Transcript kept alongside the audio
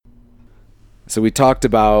So we talked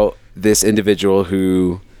about this individual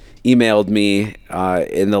who emailed me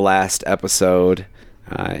in the last episode,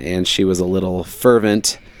 and she was a little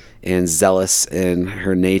fervent and zealous in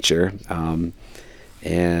her nature. And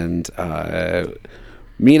me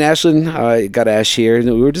and Ashlyn got Ash here, and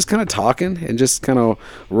we were just kind of talking and just kind of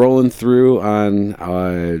rolling through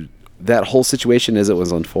on that whole situation as it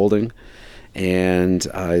was unfolding. And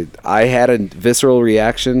I had a visceral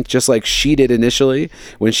reaction, just like she did initially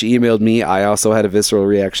when she emailed me. I also had a visceral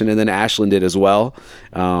reaction, and then Ashlyn did as well.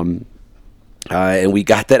 And we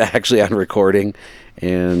got that actually on recording.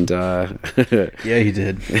 And yeah, you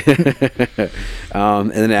did.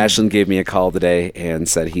 And then Ashlyn gave me a call today and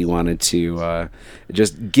said he wanted to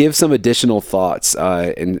just give some additional thoughts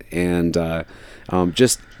and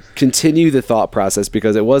just continue the thought process,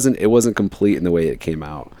 because it wasn't complete in the way it came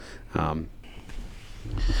out.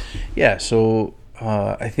 Yeah, so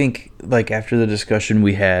I think like after the discussion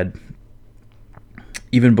we had,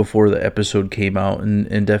 even before the episode came out,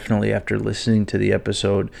 and definitely after listening to the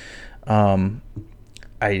episode,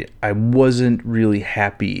 I wasn't really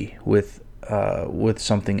happy with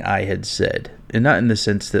something I had said, and not in the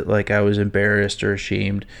sense that like I was embarrassed or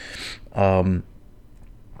ashamed. I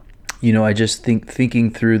just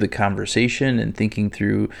thinking through the conversation and thinking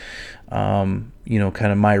through,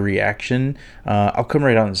 kind of my reaction. I'll come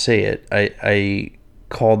right out and say it. I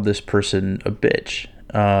called this person a bitch,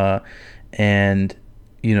 and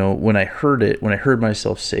when I heard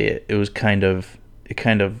myself say it, it kind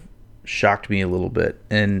of shocked me a little bit,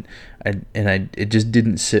 and it just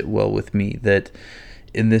didn't sit well with me that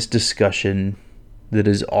in this discussion that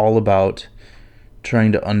is all about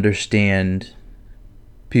trying to understand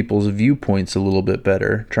people's viewpoints a little bit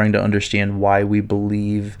better, trying to understand why we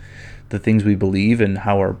believe the things we believe and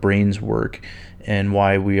how our brains work, and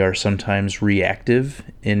why we are sometimes reactive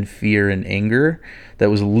in fear and anger. That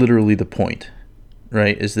was literally the point,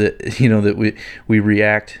 right? Is that that we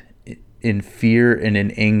react in fear and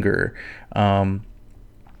in anger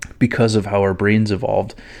because of how our brains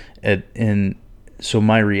evolved, and so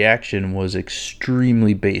my reaction was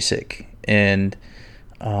extremely basic, and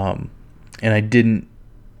I didn't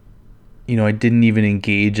even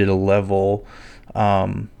engage at a level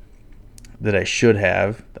that I should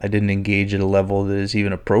have. I didn't engage at a level that is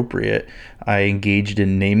even appropriate. I engaged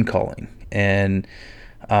in name calling, and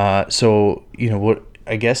so what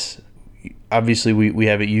I guess. Obviously, we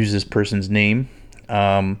haven't used this person's name,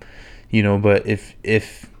 but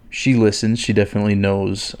if she listens, she definitely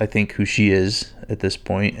knows, I think, who she is at this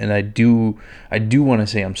point. And I do want to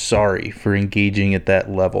say I'm sorry for engaging at that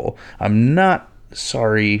level. I'm not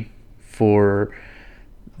sorry for,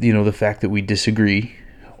 the fact that we disagree,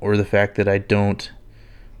 or the fact that I don't,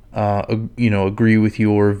 agree with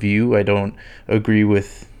your view. I don't agree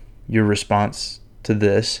with your response to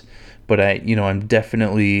this, but I'm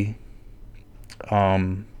definitely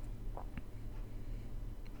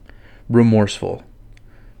remorseful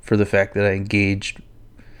for the fact that I engaged,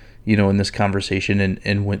 in this conversation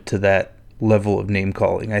and went to that level of name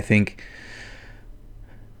calling. I think,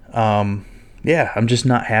 I'm just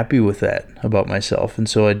not happy with that about myself. And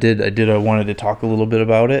so I wanted to talk a little bit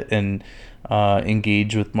about it and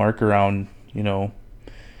engage with Mark around, I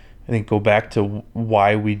think go back to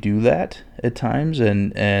why we do that at times,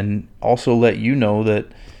 and also let you know that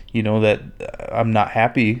I'm not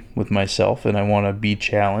happy with myself, and I want to be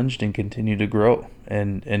challenged and continue to grow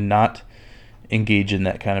and not engage in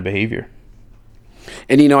that kind of behavior.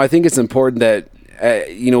 And, I think it's important that,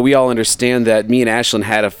 we all understand that me and Ashlyn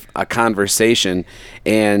had a conversation,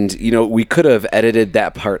 and, we could have edited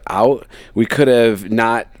that part out. We could have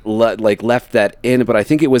not left that in, but I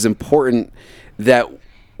think it was important that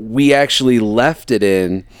we actually left it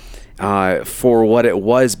in for what it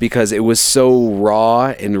was, because it was so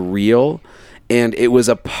raw and real, and it was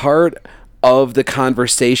a part of the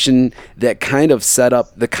conversation that kind of set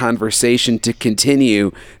up the conversation to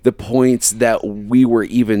continue the points that we were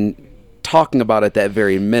even talking about at that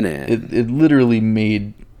very minute. It literally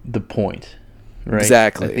made the point, right?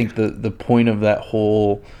 Exactly. I think the point of that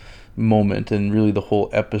whole moment, and really the whole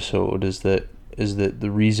episode, is that the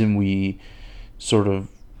reason we sort of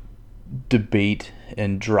debate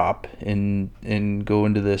and drop and go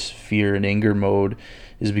into this fear and anger mode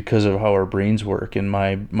is because of how our brains work. And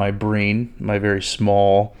my brain, my very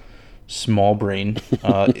small brain,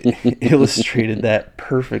 illustrated that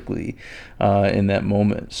perfectly in that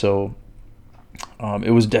moment. So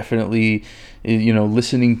It was definitely,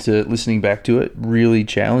 listening back to it really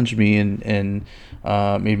challenged me and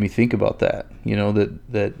made me think about that.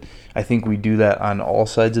 That I think we do that on all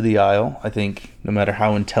sides of the aisle. I think no matter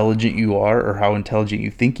how intelligent you are or how intelligent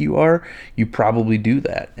you think you are, you probably do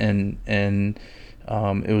that. And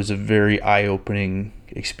it was a very eye-opening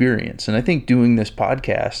experience. And I think doing this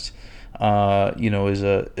podcast,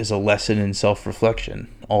 is a lesson in self-reflection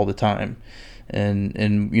all the time.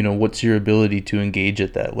 And what's your ability to engage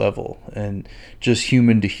at that level? And just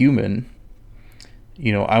human to human,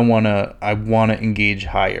 I want to engage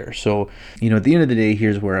higher. So, at the end of the day,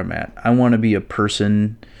 here's where I'm at. I want to be a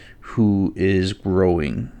person who is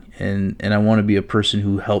growing, and I want to be a person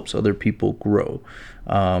who helps other people grow.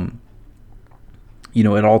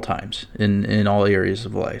 At all times, in all areas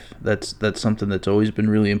of life. That's something that's always been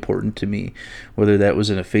really important to me, whether that was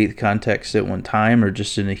in a faith context at one time or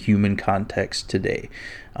just in a human context today.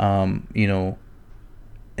 And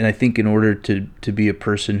I think in order to be a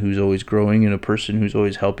person who's always growing and a person who's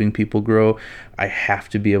always helping people grow, I have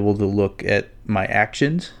to be able to look at my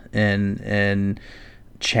actions and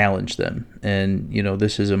challenge them. And,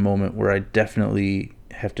 this is a moment where I definitely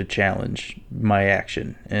have to challenge my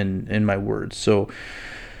action and my words. So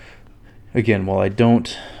again, while I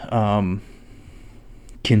don't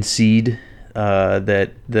concede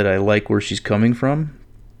that I like where she's coming from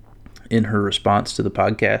in her response to the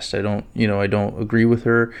podcast, I don't agree with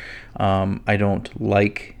her. I don't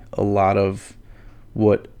like a lot of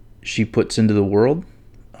what she puts into the world,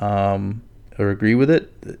 or agree with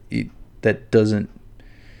it. That doesn't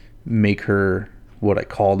make her what I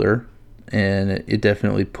called her. And it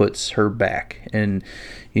definitely puts her back. And,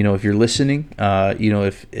 if you're listening,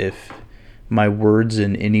 if my words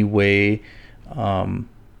in any way,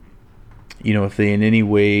 if they in any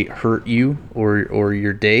way hurt you or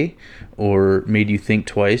your day, or made you think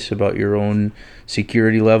twice about your own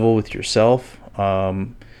security level with yourself,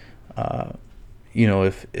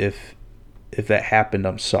 if that happened,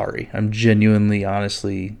 I'm sorry. I'm genuinely,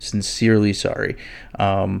 honestly, sincerely sorry.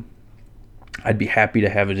 I'd be happy to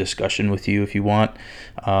have a discussion with you if you want,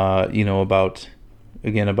 about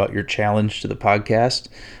your challenge to the podcast.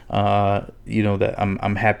 That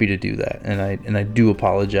I'm happy to do that, and I do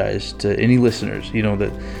apologize to any listeners.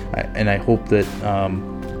 I hope that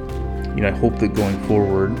going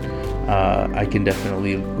forward, I can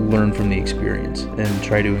definitely learn from the experience and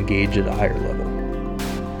try to engage at a higher level.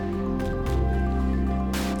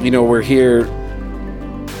 We're here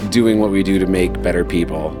doing what we do to make better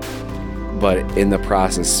people. But in the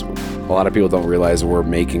process, a lot of people don't realize we're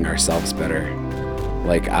making ourselves better.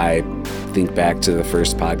 Like, I think back to the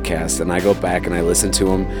first podcast, and I go back and I listen to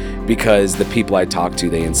them because the people I talk to,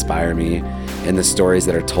 they inspire me, and the stories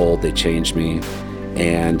that are told, they change me.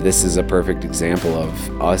 And this is a perfect example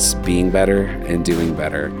of us being better and doing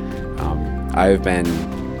better. I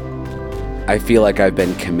feel like I've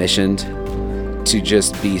been commissioned to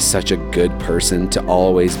just be such a good person, to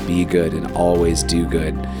always be good and always do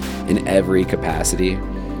good in every capacity,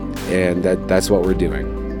 and that's what we're doing,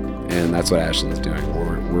 and that's what Ashlyn's doing.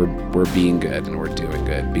 We're being good and we're doing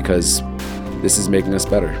good because this is making us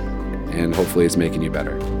better, and hopefully it's making you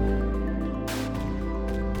better.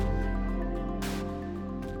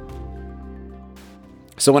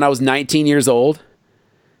 So when I was 19 years old,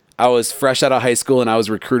 I was fresh out of high school, and I was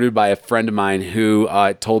recruited by a friend of mine who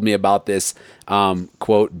told me about this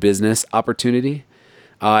quote business opportunity,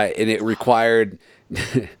 and it required.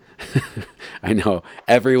 I know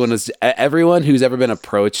everyone who's ever been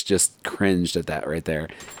approached just cringed at that right there.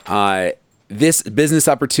 This business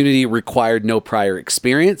opportunity required no prior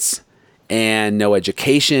experience and no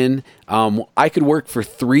education. I could work for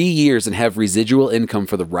 3 years and have residual income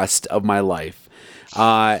for the rest of my life.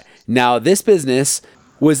 Now this business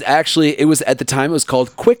was actually, at the time it was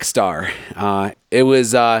called Quickstar.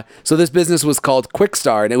 So this business was called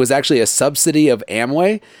Quickstar, and it was actually a subsidy of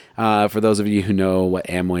Amway. For those of you who know what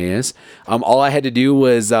Amway is, all I had to do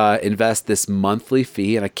was invest this monthly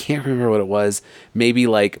fee, and I can't remember what it was, maybe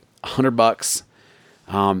like $100.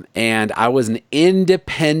 And I was an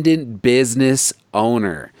independent business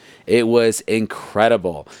owner. It was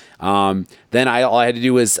incredible. Then all I had to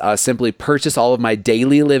do was simply purchase all of my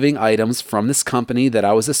daily living items from this company that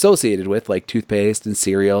I was associated with, like toothpaste and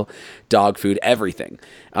cereal, dog food, everything.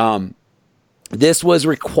 This was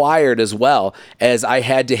required as well, as I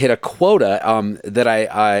had to hit a quota that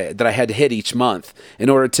I had to hit each month in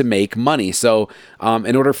order to make money. So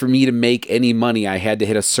in order for me to make any money, I had to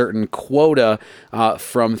hit a certain quota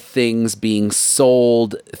from things being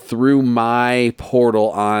sold through my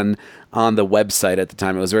portal on on the website at the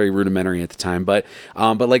time. It was very rudimentary at the time, but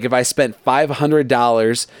like if I spent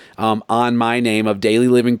 $500 on my name of daily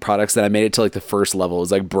living products, then I made it to like the first level. It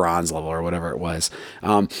was like bronze level or whatever it was.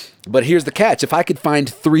 But here's the catch. If I could find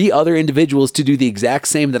 3 other individuals to do the exact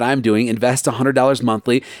same that I'm doing, invest $100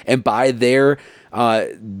 monthly and buy their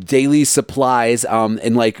daily supplies,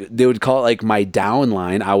 and like they would call it like my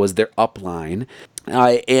downline, I was their upline,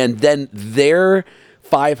 and then their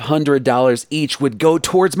 $500 each would go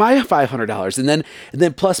towards my $500, and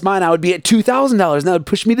then plus mine, I would be at $2,000, and that would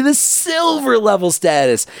push me to the silver level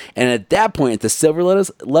status. And at that point, at the silver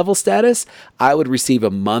level status, I would receive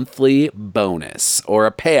a monthly bonus or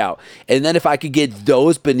a payout. And then if I could get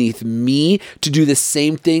those beneath me to do the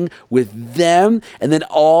same thing with them, and then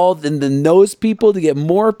those people to get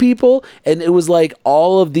more people, and it was like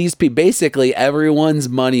all of these people, basically everyone's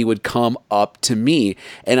money would come up to me,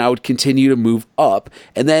 and I would continue to move up.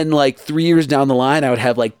 And then like 3 years down the line, I would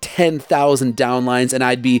have like 10,000 downlines, and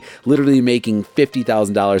I'd be literally making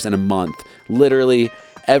 $50,000 in a month, literally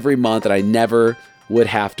every month, and I never would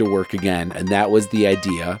have to work again. And that was the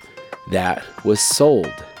idea that was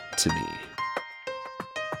sold to me.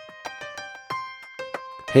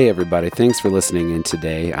 Hey everybody, thanks for listening in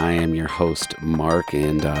today. I am your host, Mark,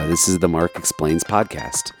 and this is the Mark Explains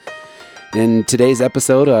podcast. In today's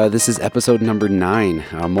episode, this is episode number 9,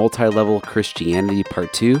 Multi-Level Christianity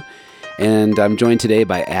Part 2, and I'm joined today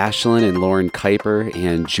by Ashlyn and Lauren Kuiper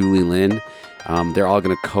and Julie Lynn. They're all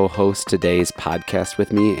going to co-host today's podcast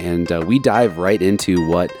with me, and we dive right into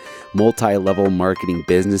what multi-level marketing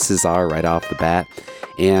businesses are right off the bat,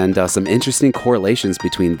 and some interesting correlations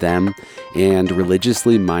between them and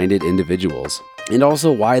religiously minded individuals, and also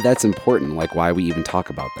why that's important, like why we even talk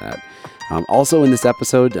about that. Also in this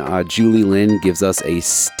episode, Julie Lynn gives us a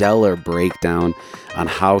stellar breakdown on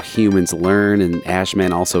how humans learn, and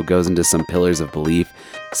Ashman also goes into some pillars of belief.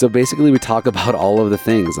 So basically we talk about all of the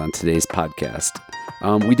things on today's podcast.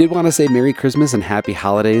 We did want to say Merry Christmas and Happy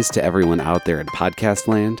Holidays to everyone out there in podcast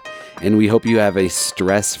land, and we hope you have a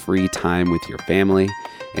stress-free time with your family.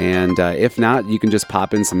 And if not, you can just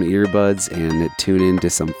pop in some earbuds and tune into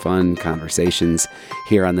some fun conversations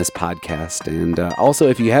here on this podcast. And also,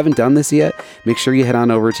 if you haven't done this yet, make sure you head on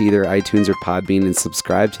over to either iTunes or Podbean and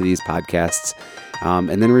subscribe to these podcasts.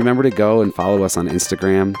 And then remember to go and follow us on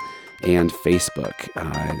Instagram and Facebook.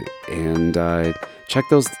 And check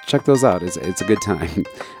those out. It's a good time.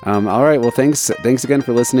 All right. Well, thanks again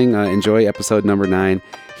for listening. Enjoy episode number 9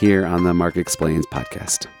 here on the Mark Explains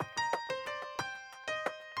podcast.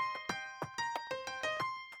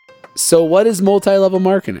 So what is multi-level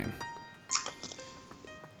marketing?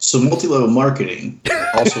 So multi-level marketing,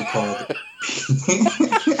 also called...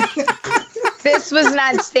 This was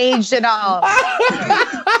not staged at all.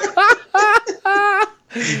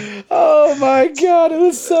 Oh my God, it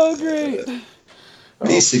was so great.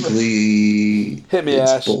 Basically, hit me,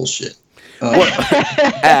 it's Ash. Bullshit.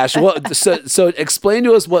 Ash, so explain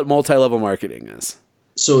to us what multi-level marketing is.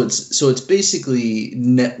 So it's basically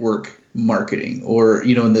network marketing, or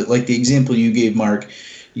like the example you gave, Mark,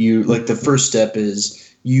 the first step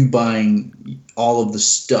is you buying all of the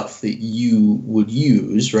stuff that you would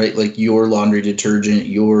use, right? Like your laundry detergent,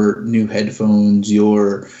 your new headphones,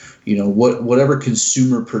 your whatever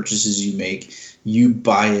consumer purchases you make, you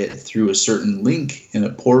buy it through a certain link in a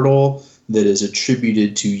portal that is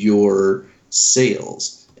attributed to your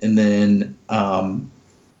sales. And then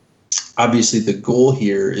obviously the goal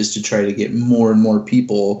here is to try to get more and more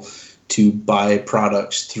people to buy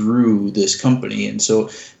products through this company. And so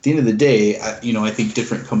at the end of the day, I think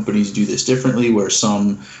different companies do this differently, where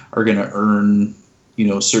some are going to earn,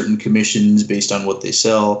 certain commissions based on what they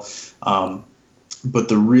sell. But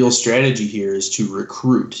the real strategy here is to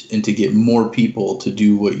recruit and to get more people to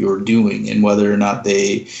do what you're doing. And whether or not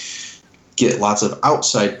they get lots of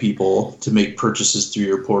outside people to make purchases through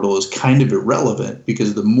your portal is kind of irrelevant,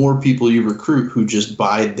 because the more people you recruit who just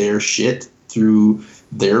buy their shit through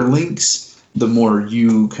their links, the more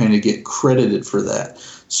you kind of get credited for that.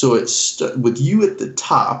 So it's with you at the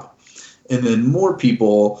top, and then more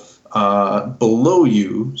people below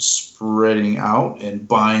you spreading out and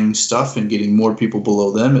buying stuff and getting more people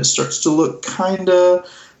below them. It starts to look kind of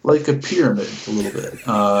like a pyramid a little bit,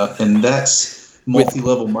 and that's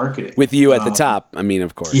multi-level marketing. With you at the top, I mean,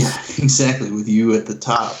 of course. Yeah, exactly, with you at the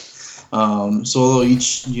top. So although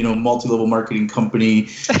each multi-level marketing company,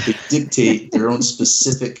 they dictate their own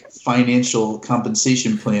specific financial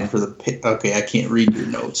compensation plan for the okay, I can't read your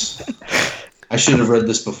notes. I should have read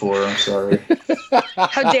this before. I'm sorry.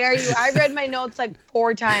 How dare you? I read my notes like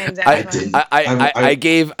 4 times. Ashland. I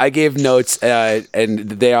gave notes, and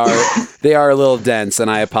they are a little dense,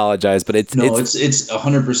 and I apologize, but it's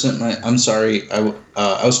 100%. I'm sorry.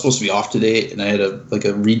 I was supposed to be off today, and I had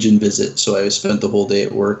a region visit, so I spent the whole day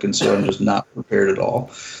at work, and so I'm just not prepared at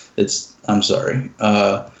all. I'm sorry.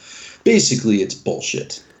 Basically, it's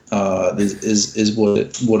bullshit. Is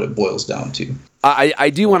what it boils down to. I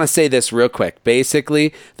do want to say this real quick.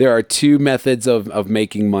 Basically, there are 2 methods of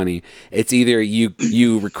making money. It's either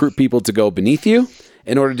you recruit people to go beneath you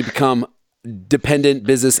in order to become independent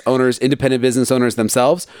business owners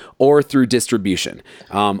themselves, or through distribution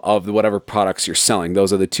of whatever products you're selling.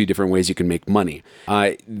 Those are the 2 different ways you can make money.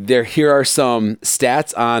 Here are some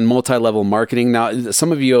stats on multi-level marketing. Now,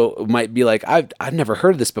 some of you might be like, I've never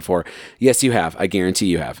heard of this before. Yes, you have. I guarantee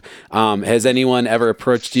you have. Has anyone ever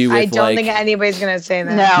approached you with I don't think anybody's going to say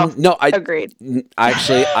that. No. I Agreed.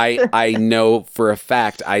 Actually, I know for a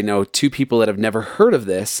fact, I know 2 people that have never heard of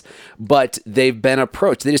this, but they've been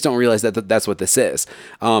approached. They just don't realize that that's what this is.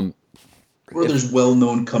 Or there's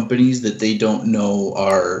well-known companies that they don't know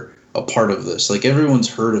are a part of this. Like, everyone's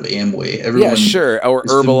heard of Amway. Everyone sure. Or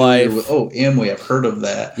is familiar Herbalife. with, Amway, I've heard of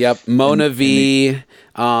that. Yep. MonaV.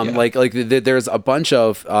 There's a bunch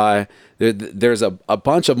of there's a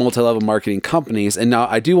bunch of multi-level marketing companies. And now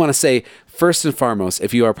I do want to say, first and foremost,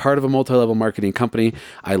 if you are part of a multi-level marketing company,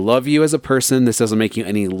 I love you as a person. This doesn't make you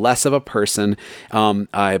any less of a person. But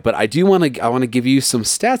I do want to give you some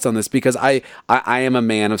stats on this, because I am a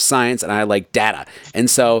man of science and I like data. And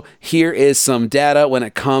so here is some data when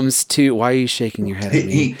it comes to, why are you shaking your head at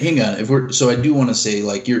me? Hang on. So I do want to say,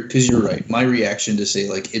 like, because you're right. My reaction to say,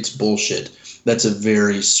 like, it's bullshit, that's a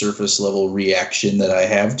very surface level reaction that I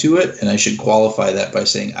have to it. And I should qualify that by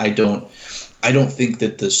saying I don't think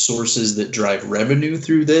that the sources that drive revenue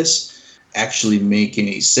through this actually make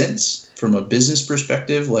any sense from a business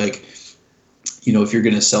perspective. Like, if you're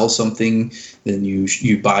going to sell something, then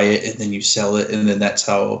you buy it and then you sell it, and then that's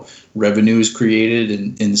how revenue is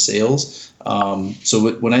created in sales.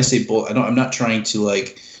 So when I say I'm not trying to,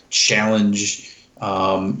 like, challenge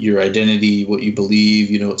your identity, what you believe.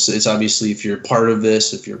 It's obviously, if you're part of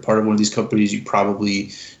this, if you're part of one of these companies, you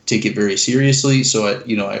probably take it very seriously. So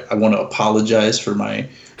I want to apologize for my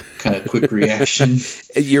kind of quick reaction.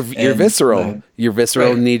 Your visceral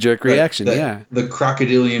knee-jerk reaction. The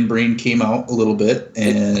crocodilian brain came out a little bit,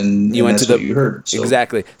 and you went that's to what you heard. So.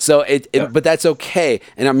 Exactly. So but that's okay.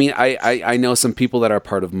 And I mean, I know some people that are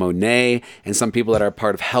part of Monet, and some people that are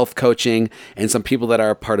part of health coaching, and some people that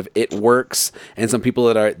are part of It Works, and some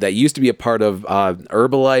people that used to be a part of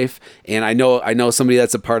Herbalife, and I know somebody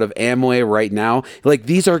that's a part of Amway right now. Like,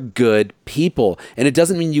 these are good people, and it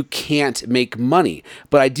doesn't mean you can't make money,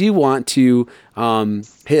 but I do want to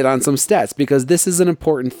hit on some stats, because this is an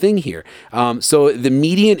important thing here. So the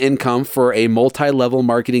median income for a multi-level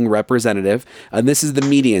marketing representative, and this is the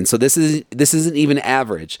median, so this isn't even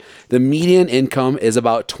average. The median income is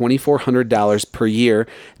about $2,400 per year.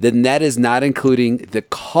 Then that is not including the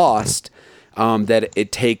cost that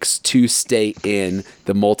it takes to stay in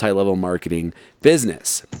the multi-level marketing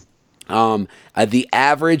business. The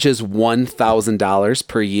average is $1,000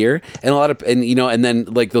 per year, and then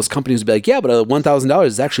like those companies would be like, yeah, but $1,000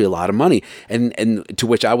 is actually a lot of money, and to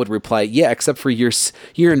which I would reply, yeah, except for you're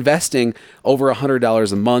investing over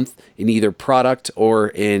 $100 a month in either product or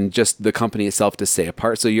in just the company itself to stay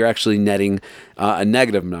apart, so you're actually netting a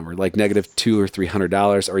negative number, like negative $200 or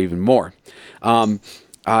 $300 or even more.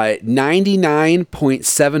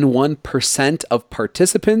 99.71% of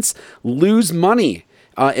participants lose money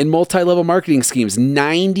in multi-level marketing schemes.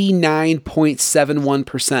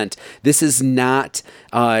 99.71%. This is not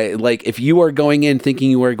like, if you are going in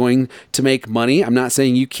thinking you are going to make money, I'm not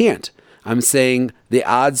saying you can't. I'm saying the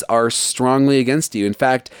odds are strongly against you. In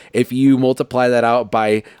fact, if you multiply that out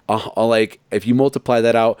by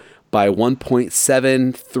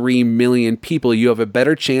 1.73 million people, you have a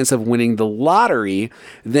better chance of winning the lottery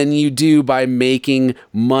than you do by making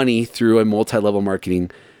money through a multi-level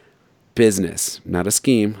marketing business. Not a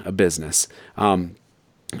scheme, a business. That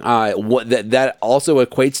also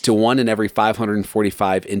equates to 1 in every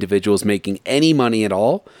 545 individuals making any money at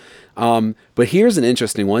all. But here's an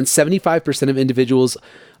interesting one. 75% of individuals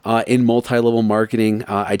in multi-level marketing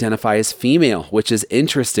identify as female, which is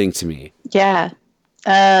interesting to me. Yeah.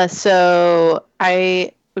 So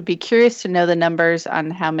I would be curious to know the numbers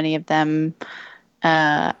on how many of them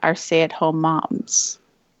are stay-at-home moms.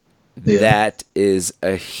 Yeah. That is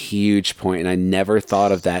a huge point, and I never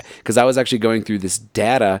thought of that, because I was actually going through this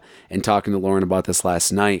data and talking to Lauren about this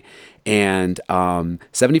last night, and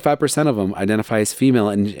 75% of them identify as female,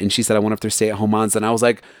 and she said, I wonder if they're stay-at-home moms, and I was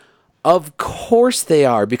like, Of course they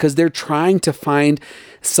are, because they're trying to find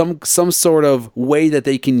some sort of way that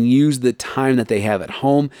they can use the time that they have at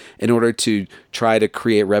home in order to try to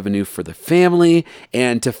create revenue for the family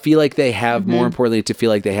and to feel like they have, more importantly, to feel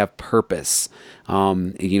like they have purpose,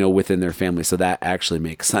 within their family. So that actually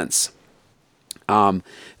makes sense.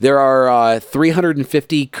 There are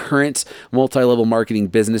 350 current multi-level marketing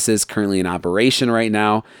businesses currently in operation right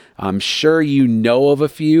now. I'm sure you know of a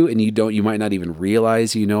few, and you might not even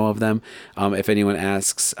realize you know of them. If anyone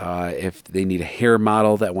asks if they need a hair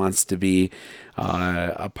model that wants to be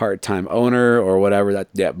a part-time owner or whatever,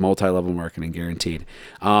 multi-level marketing guaranteed.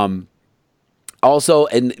 Also,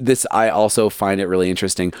 and this, I also find it really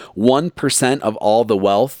interesting, 1% of all the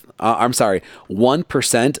wealth,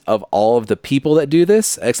 1% of all of the people that do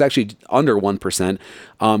this, it's actually under 1%,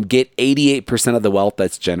 get 88% of the wealth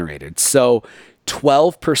that's generated. So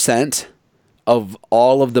 12% of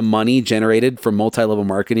all of the money generated from multi-level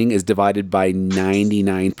marketing is divided by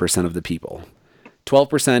 99% of the people.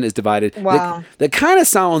 12% is divided. Wow. That kind of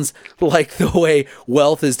sounds like the way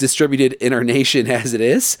wealth is distributed in our nation as it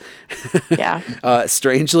is. Yeah.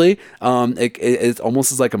 Strangely, it's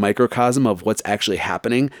almost like a microcosm of what's actually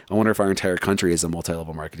happening. I wonder if our entire country is a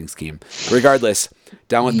multi-level marketing scheme. Regardless,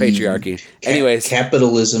 down with patriarchy. Anyways.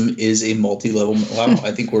 Capitalism is a multi-level. Wow,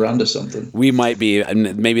 I think we're onto something. We might be,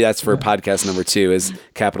 and maybe that's for podcast number 2, is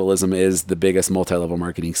capitalism is the biggest multi-level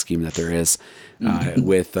marketing scheme that there is,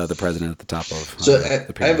 with the president at the top of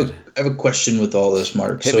the pyramid. I have a question with all this,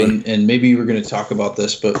 Mark. Hit so, me. and maybe we're going to talk about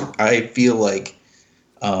this, but I feel like,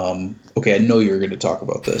 okay, I know you're going to talk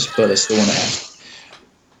about this, but I still want to ask.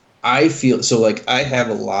 I feel so like I have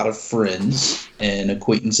a lot of friends and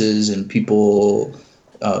acquaintances and people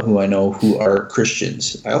who I know who are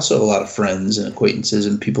Christians. I also have a lot of friends and acquaintances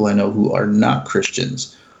and people I know who are not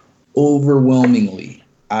Christians. Overwhelmingly,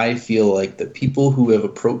 I feel like the people who have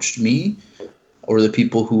approached me or the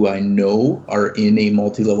people who I know are in a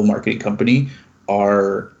multi-level marketing company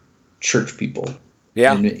are church people.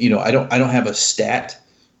 Yeah. And I don't have a stat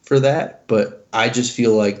for that, but I just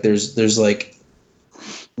feel like there's like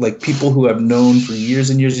people who I've known for years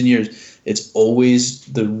and years and years. It's always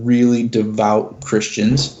the really devout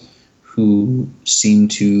Christians who seem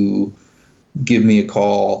to give me a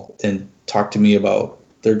call and talk to me about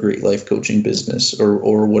their great life coaching business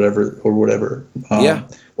or whatever. Yeah.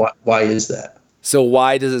 Why is that? So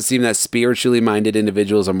why does it seem that spiritually minded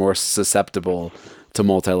individuals are more susceptible to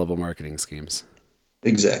multi-level marketing schemes?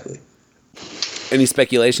 Exactly. Any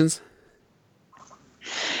speculations?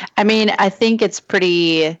 I mean, I think it's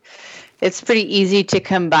pretty easy to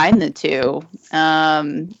combine the two.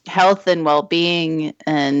 Health and well-being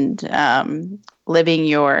and living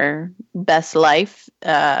your best life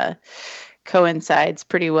coincides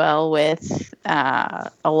pretty well with a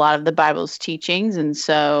lot of the Bible's teachings. And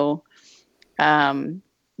so, an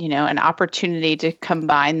opportunity to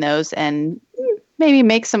combine those and maybe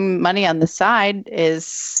make some money on the side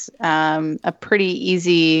is a pretty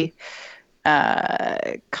easy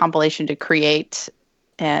compilation to create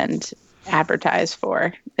and advertise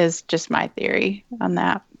for, is just my theory on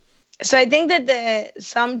that. So I think that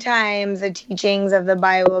sometimes the teachings of the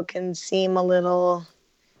Bible can seem a little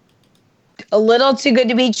too good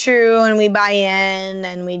to be true, and we buy in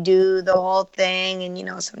and we do the whole thing,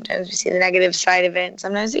 and sometimes we see the negative side of it and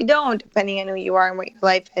sometimes we don't, depending on who you are and what your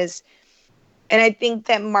life is. And I think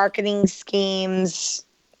that marketing schemes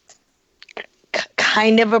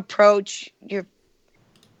kind of approach your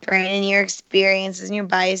brain and your experiences and your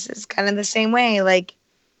biases kind of the same way. Like,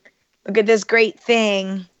 look at this great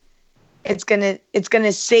thing. It's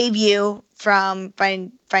gonna save you from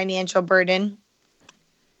financial burden.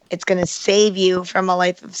 It's gonna save you from a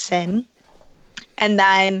life of sin. And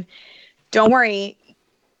then, don't worry,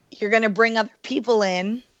 you're gonna bring other people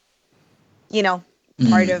in.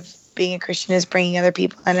 Part of being a Christian is bringing other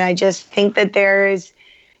people in. And I just think that there's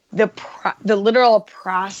the literal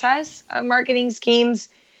process of marketing schemes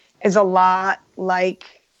is a lot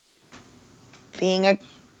like being a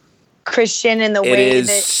Christian in the way that it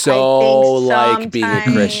is so like being a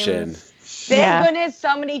Christian. Thank goodness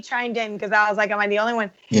somebody chimed in, because I was like, am I the only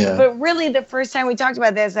one? Yeah. But really, the first time we talked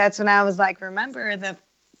about this, that's when I was like, remember,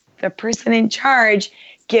 the person in charge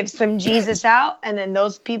gives some Jesus out, and then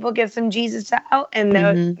those people give some Jesus out, and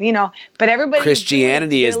but everybody.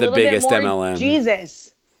 Christianity is the biggest MLM. Jesus.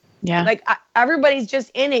 Yeah. Like everybody's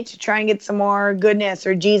just in it to try and get some more goodness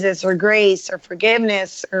or Jesus or grace or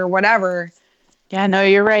forgiveness or whatever. Yeah, no,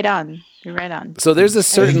 you're right on. You're right on. So there's a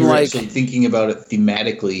certain So thinking about it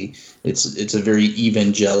thematically, it's a very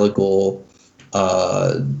evangelical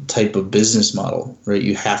type of business model, right?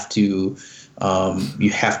 You have to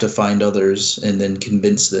You have to find others and then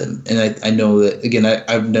convince them. And I know that, again,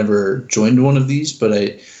 I've never joined one of these, but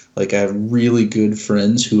I have really good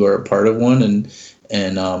friends who are a part of one,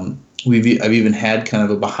 and I've even had kind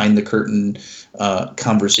of a behind the curtain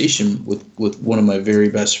conversation with one of my very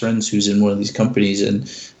best friends who's in one of these companies, and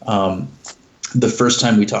the first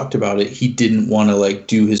time we talked about it, he didn't want to like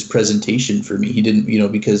do his presentation for me. He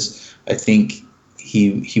didn't, because I think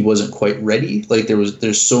he wasn't quite ready. Like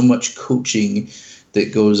there's so much coaching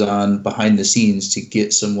that goes on behind the scenes to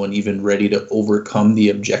get someone even ready to overcome the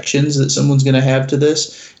objections that someone's going to have to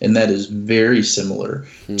this. And that is very similar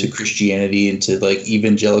to Christianity and to like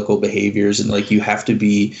evangelical behaviors. And like, you have to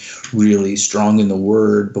be really strong in the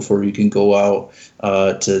word before you can go out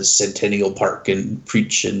to Centennial Park and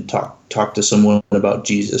preach and talk to someone about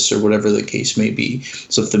Jesus or whatever the case may be.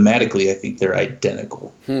 So thematically, I think they're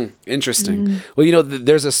identical. Interesting. Well,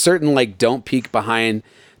 there's a certain like don't peek behind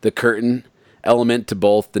the curtain element to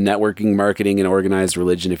both the networking marketing and organized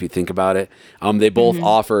religion. If you think about it, they both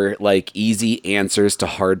offer like easy answers to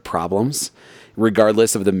hard problems,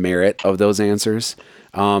 regardless of the merit of those answers.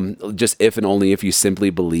 Just if and only if you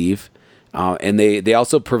simply believe. And they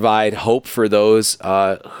also provide hope for those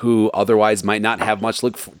who otherwise might not have much to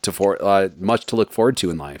look forward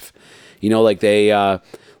to in life. Like they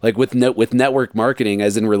like with network marketing,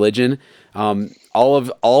 as in religion,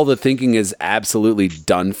 all the thinking is absolutely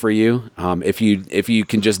done for you. If you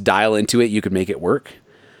can just dial into it, you can make it work.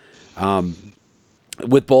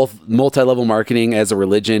 With both multi-level marketing as a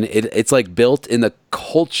religion, it's like built in the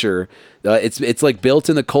culture. It's like built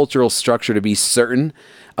in the cultural structure to be certain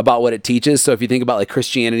about what it teaches. So if you think about like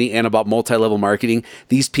Christianity and about multi-level marketing,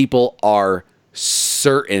 these people are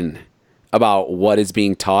certain about what is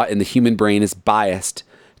being taught, and the human brain is biased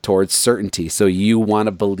towards certainty. So you want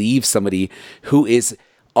to believe somebody who is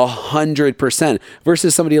 100%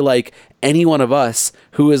 versus somebody like any one of us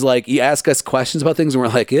who is like, you ask us questions about things and we're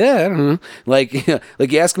like, yeah, I don't know. Like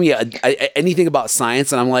you ask me anything about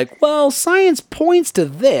science and I'm like, well, science points to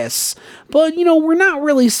this, but we're not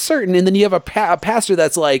really certain. And then you have a pastor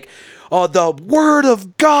that's like, oh, the word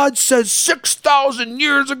of God says 6,000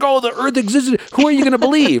 years ago the earth existed. Who are you going to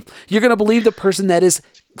believe? You're going to believe the person that is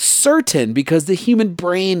certain, because the human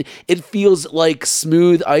brain, it feels like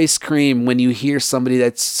smooth ice cream when you hear somebody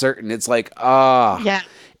that's certain. It's like, yeah,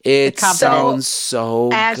 it sounds so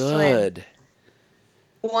good.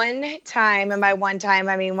 One time, and by one time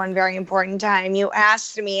I mean one very important time, you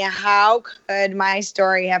asked me how could my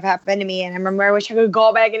story have happened to me, and I remember I wish I could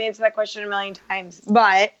go back and answer that question a million times,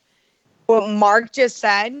 but what Mark just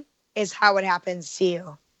said is how it happens to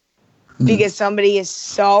you. Because somebody is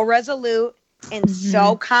so resolute and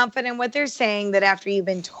so confident what they're saying that after you've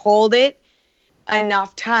been told it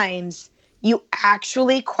enough times, you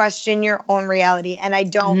actually question your own reality. And I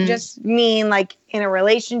don't just mean like in a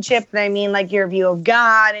relationship, but I mean like your view of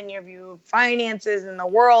God and your view of finances and the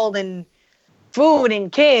world and food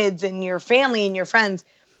and kids and your family and your friends.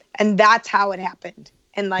 And that's how it happened.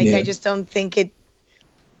 And like, I just don't think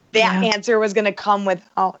that answer was going to come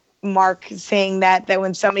without Mark saying that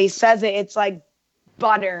when somebody says it, it's like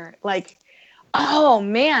butter. Like, oh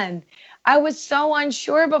man, I was so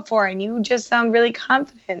unsure before and you just sound really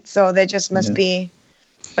confident. So that just must be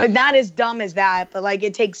not as dumb as that, but like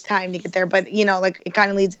it takes time to get there. But like it kind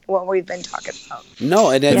of leads to what we've been talking about.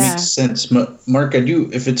 No, and that makes sense. Mark, I do,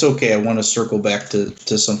 if it's okay, I want to circle back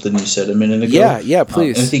to something you said a minute ago. Yeah,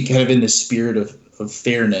 please. I think kind of in the spirit of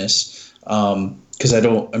fairness, because I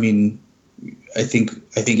think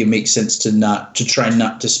it makes sense to try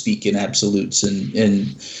not to speak in absolutes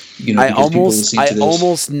and I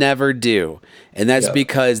almost never do, and that's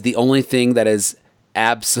because the only thing that is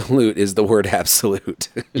absolute is the word absolute.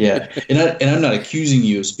 Yeah, and I'm not accusing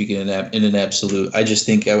you of speaking in an absolute. I just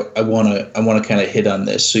think I want to kind of hit on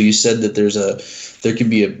this. So you said that there can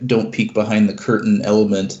be a don't peek behind the curtain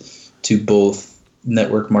element to both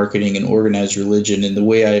network marketing and organized religion, and the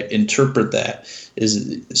way I interpret that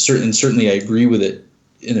is certainly I agree with it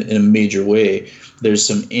in a major way. There's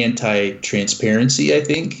some anti-transparency, I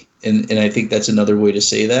think, and I think that's another way to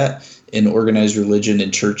say that in organized religion,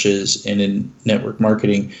 in churches, and in network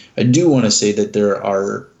marketing. I do want to say that there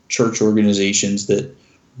are church organizations that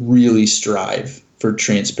really strive for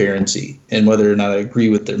transparency, and whether or not I agree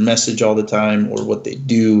with their message all the time or what they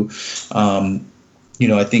do, I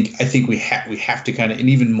think we have to kind of, and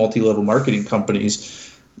even multi-level marketing companies,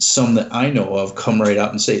 some that I know of, come right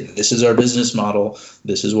out and say, this is our business model,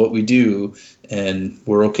 this is what we do, and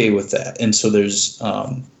we're okay with that. And so there's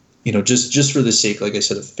just for the sake, like I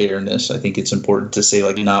said, of fairness, I think it's important to say,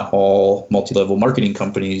 like, not all multi-level marketing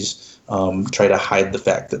companies try to hide the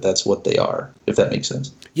fact that that's what they are, if that makes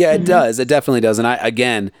sense. Yeah, it does. It definitely does.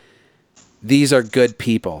 And these are good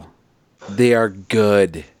people. They are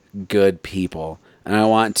good people. And I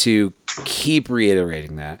want to keep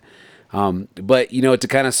reiterating that. But, to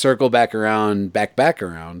kind of circle back around,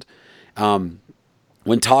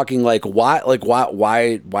 when talking why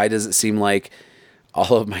does it seem like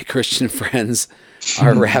all of my Christian friends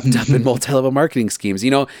are wrapped up in multi-level marketing schemes?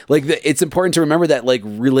 It's important to remember that like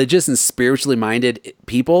religious and spiritually minded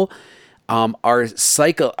people they're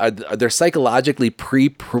psychologically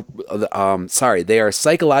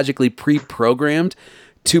pre-programmed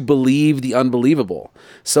to believe the unbelievable.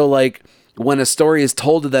 So like when a story is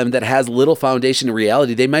told to them that has little foundation in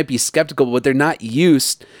reality, they might be skeptical, but they're not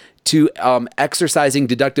used to exercising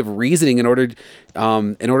deductive reasoning in order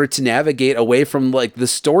to navigate away from like the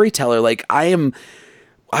storyteller. Like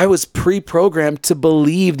I was pre-programmed to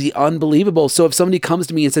believe the unbelievable. So if somebody comes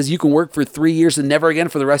to me and says you can work for 3 years and never again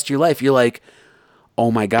for the rest of your life, you're like,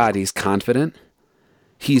 oh my God, he's confident,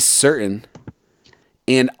 he's certain.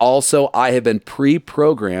 And also I have been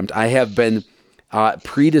pre-programmed. I have been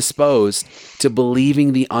predisposed to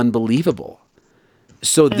believing the unbelievable.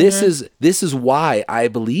 So this is why I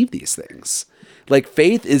believe these things. Like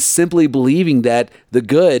faith is simply believing that the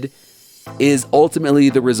good is ultimately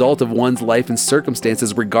the result of one's life and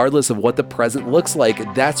circumstances, regardless of what the present looks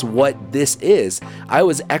like. That's what this is. I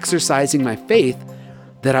was exercising my faith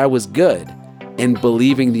that I was good and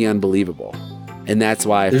believing the unbelievable. And that's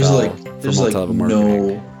why I fell for multi-level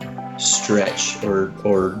marketing. No stretch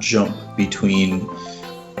or jump between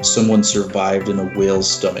someone survived in a whale's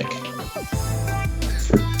stomach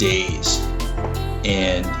for days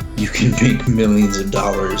and you can make millions of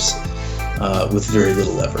dollars with very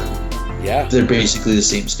little effort. Yeah, they're basically the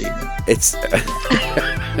same statement. It's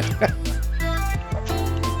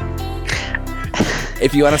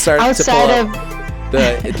if you want to start outside to pull up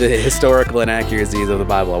the historical inaccuracies of the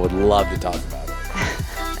Bible, I would love to talk about it.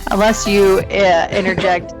 Unless you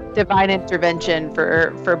interject divine intervention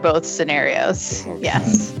for both scenarios.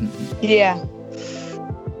 Yes. Yeah.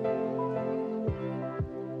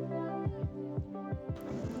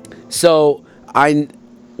 So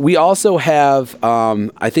we also have,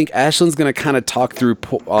 I think Ashlyn's going to kind of talk through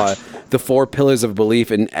the 4 pillars of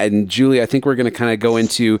belief. And Julie, I think we're going to kind of go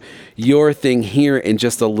into your thing here in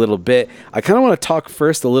just a little bit. I kind of want to talk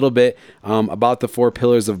first a little bit about the 4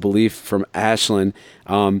 pillars of belief from Ashlyn.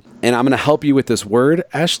 And I'm going to help you with this word,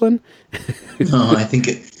 Ashlyn. No, I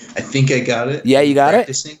think I got it. Yeah, you got it?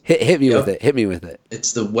 Hit me with it. Hit me with it.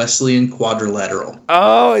 It's the Wesleyan quadrilateral.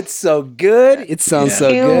 Oh, it's so good. It sounds so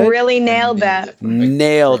good. You really nailed that.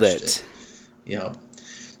 Nailed it. Yeah.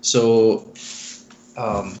 So,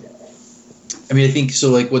 I think so.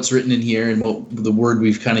 Like what's written in here and what the word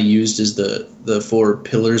we've kind of used is the 4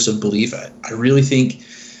 pillars of belief. I really think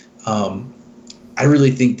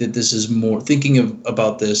that this is more thinking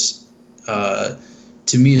about this.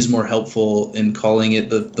 To me is more helpful in calling it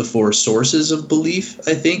the 4 sources of belief,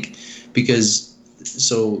 I think, because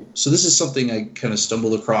so this is something I kind of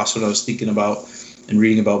stumbled across when I was thinking about and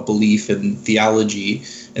reading about belief and theology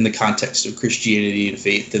in the context of Christianity and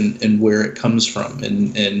faith and where it comes from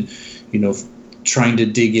and trying to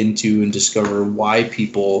dig into and discover why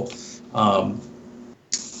people,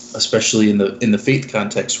 especially in the faith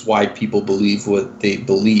context, why people believe what they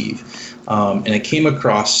believe. And I came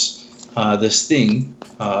across this thing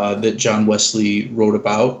that John Wesley wrote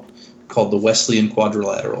about called the Wesleyan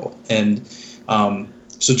Quadrilateral. And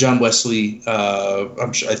so John Wesley,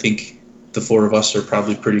 I think the 4 of us are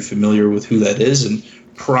probably pretty familiar with who that is, and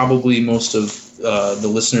probably most of the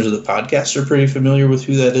listeners of the podcast are pretty familiar with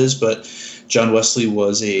who that is. But John Wesley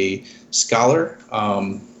was a scholar,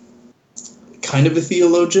 kind of a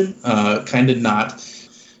theologian, kind of not.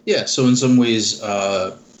 Yeah, so in some ways,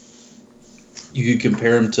 you could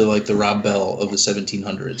compare him to like the Rob Bell of the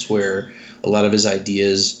 1700s, where a lot of his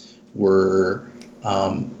ideas were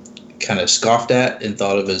kind of scoffed at and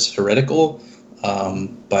thought of as heretical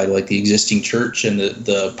by like the existing church and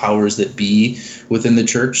the powers that be within the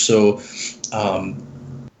church. So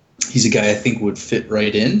he's a guy I think would fit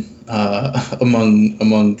right in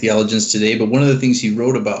among theologians today. But one of the things he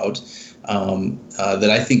wrote about that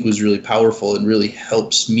I think was really powerful and really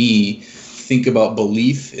helps me think about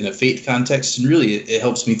belief in a faith context, and really it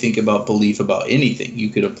helps me think about belief about anything. You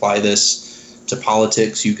could apply this to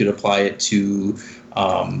politics. You could apply it to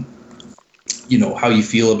how you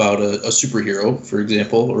feel about a superhero, for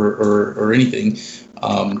example, or anything.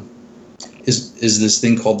 Is this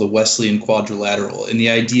thing called the Wesleyan Quadrilateral, and the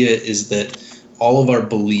idea is that all of our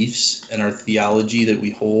beliefs and our theology that we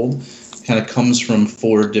hold kind of comes from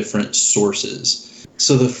 4 different sources.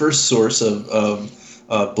 So the first source of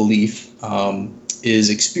belief is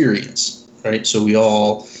experience, right? So we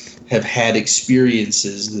all have had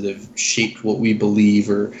experiences that have shaped what we believe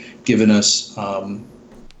or given us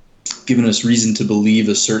reason to believe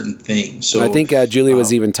a certain thing. So I think Julie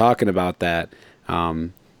was even talking about that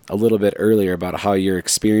a little bit earlier, about how your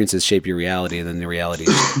experiences shape your reality, and then the reality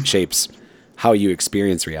shapes how you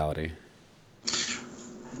experience reality.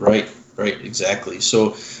 Right, exactly.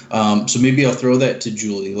 So maybe I'll throw that to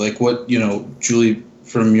Julie. Like, what, Julie,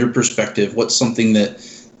 from your perspective, what's something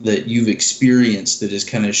that you've experienced that has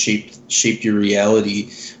kind of shaped your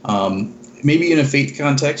reality? Maybe in a faith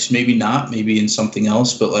context, maybe not, maybe in something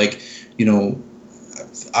else, but like,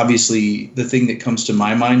 obviously the thing that comes to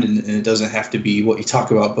my mind, and it doesn't have to be what you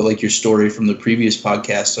talk about, but like your story from the previous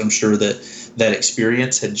podcast, I'm sure that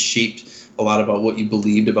experience had shaped a lot about what you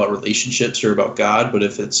believed about relationships or about God. But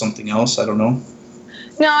if it's something else, I don't know.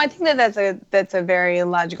 No, I think that's a very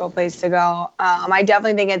logical place to go. I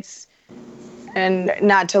definitely think it's, and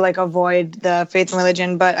not to like avoid the faith and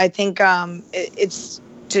religion, but I think it's,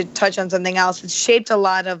 to touch on something else, it's shaped a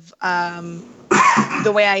lot of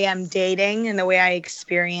the way I am dating and the way I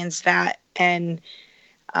experience that. And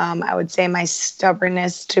I would say my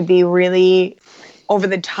stubbornness to be really over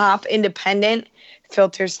the top independent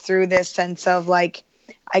filters through this sense of like,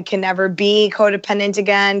 I can never be codependent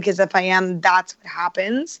again, because if I am, that's what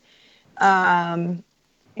happens.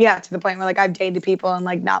 Yeah, to the point where like I've dated people and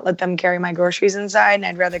like not let them carry my groceries inside, and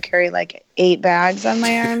I'd rather carry like 8 bags on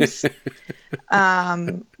my arms,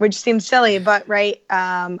 which seems silly, but right.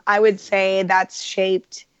 I would say that's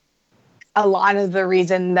shaped a lot of the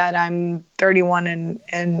reason that I'm 31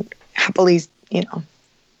 and happily,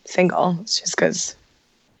 single. It's just because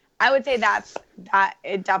I would say that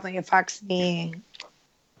it definitely affects me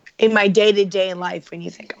in my day-to-day life when you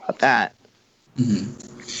think about that. Mm-hmm.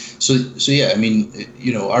 So yeah, I mean,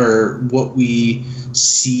 what we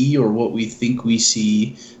see or what we think we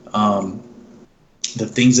see, the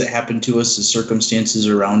things that happen to us, the circumstances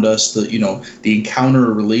around us, the encounter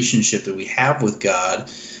or relationship that we have with God,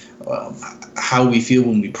 how we feel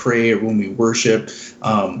when we pray or when we worship.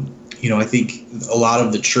 I think a lot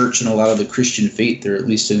of the church and a lot of the Christian faith, or at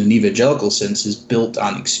least in an evangelical sense, is built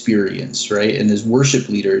on experience, right? And as worship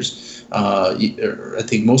leaders, I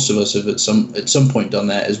think most of us have at some point done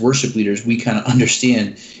that. As worship leaders, we kind of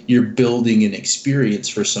understand you're building an experience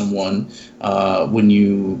for someone when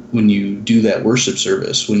you do that worship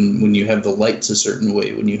service, when you have the lights a certain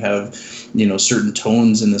way, when you have certain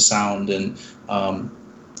tones in the sound, and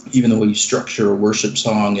even the way you structure a worship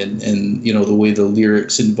song, and the way the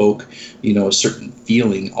lyrics invoke a certain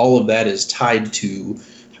feeling. All of that is tied to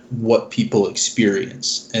what people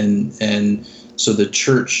experience, and so the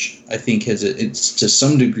church, I think, it's to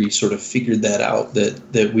some degree sort of figured that out,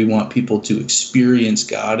 that we want people to experience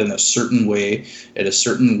God in a certain way at a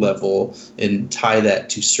certain level and tie that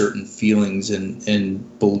to certain feelings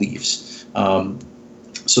and beliefs.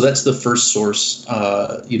 So that's the first source,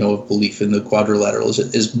 of belief in the quadrilateral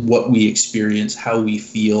is what we experience, how we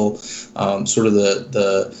feel, sort of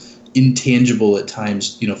the intangible at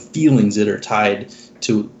times, feelings that are tied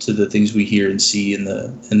to the things we hear and see in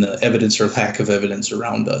the evidence or lack of evidence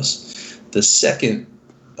around us. The second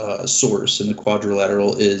source in the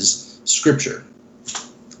quadrilateral is Scripture.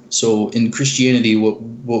 So in Christianity, what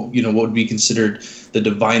would be considered the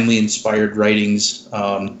divinely inspired writings,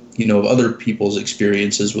 of other people's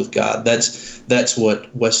experiences with God. That's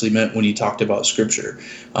what Wesley meant when he talked about Scripture.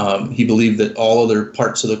 He believed that all other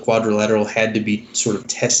parts of the quadrilateral had to be sort of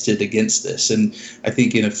tested against this. And I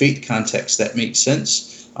think in a faith context, that makes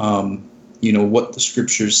sense. What the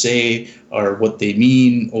Scriptures say or what they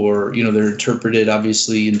mean, or, they're interpreted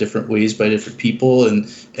obviously in different ways by different people.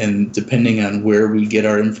 And depending on where we get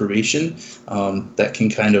our information, that can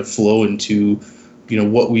kind of flow into,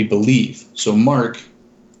 what we believe. So Mark,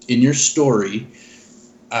 in your story,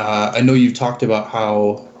 I know you've talked about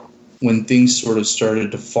how when things sort of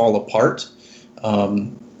started to fall apart,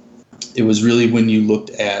 it was really when you looked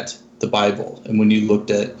at the Bible and when you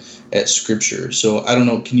looked at Scripture. So I don't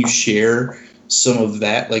know, can you share some of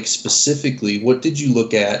that? Like specifically, what did you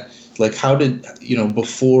look at? Like how did,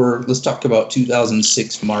 before, let's talk about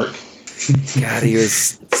 2006 Mark. God, he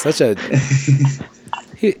was such a...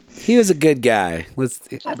 He was a good guy.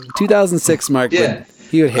 2006 Mark, yeah.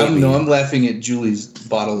 He would hate me. No, I'm laughing at Julie's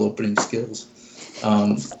bottle opening skills.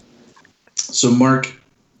 So Mark,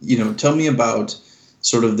 tell me about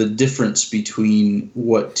sort of the difference between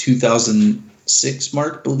what 2006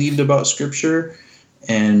 Mark believed about Scripture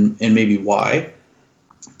and maybe why,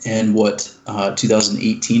 and what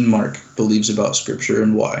 2018 Mark believes about Scripture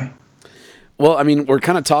and why. Well, I mean, we're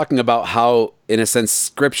kind of talking about how, in a sense,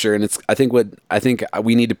 Scripture, and I think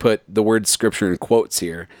we need to put the word Scripture in quotes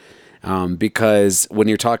here, because when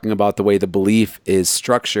you're talking about the way the belief is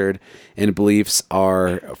structured and beliefs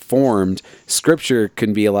are formed, Scripture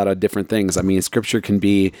can be a lot of different things. I mean, Scripture can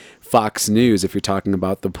be Fox News if you're talking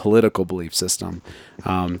about the political belief system.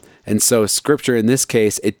 And so Scripture in this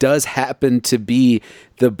case, it does happen to be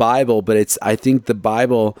the Bible, but I think the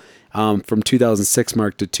Bible from 2006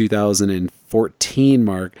 Mark to 2014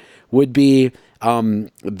 Mark would be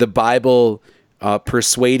the Bible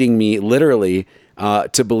persuading me literally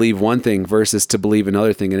to believe one thing versus to believe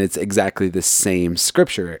another thing. And it's exactly the same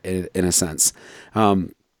Scripture in a sense.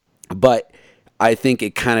 But I think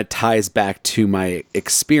it kind of ties back to my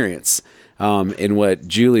experience in what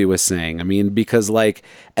Julie was saying. I mean, because like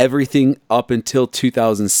everything up until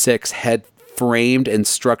 2006 had framed and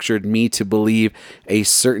structured me to believe a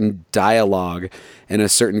certain dialogue and a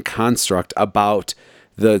certain construct about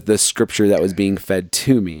the Scripture that was being fed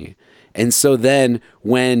to me. And so then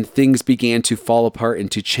when things began to fall apart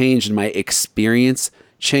and to change and my experience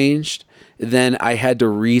changed, then I had to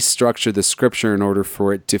restructure the Scripture in order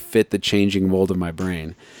for it to fit the changing mold of my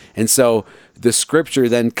brain. And so the Scripture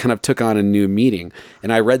then kind of took on a new meaning.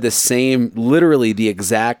 And I read literally the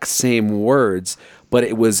exact same words, but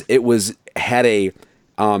it had a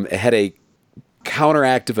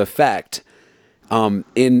counteractive effect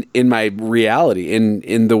in my reality,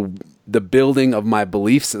 in the building of my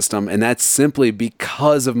belief system, and that's simply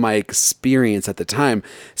because of my experience at the time.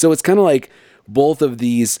 So it's kind of like both of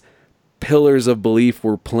these pillars of belief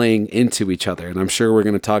were playing into each other, and I'm sure we're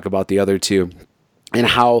going to talk about the other two. And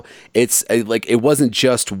how it's like, it wasn't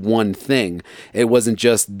just one thing. It wasn't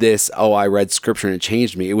just this, I read Scripture and it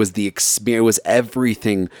changed me. It was the experience, it was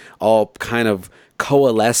everything all kind of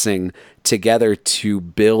coalescing together to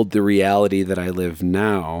build the reality that I live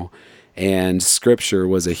now. And Scripture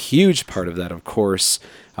was a huge part of that, of course.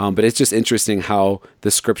 But it's just interesting how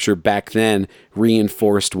the Scripture back then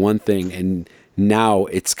reinforced one thing, and now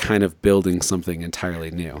it's kind of building something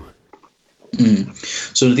entirely new.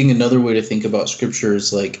 So I think another way to think about Scripture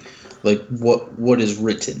is like what is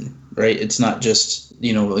written, right? It's not just,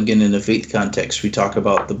 again, in the faith context, we talk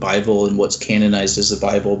about the Bible and what's canonized as the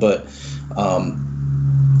Bible, but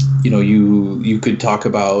you could talk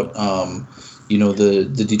about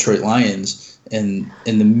the Detroit Lions and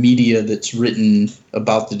the media that's written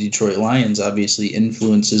about the Detroit Lions obviously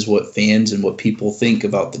influences what fans and what people think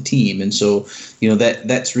about the team. And so,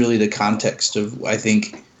 that's really the context of, I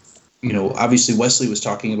think, obviously Wesley was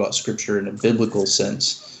talking about Scripture in a biblical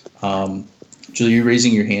sense. Julie, you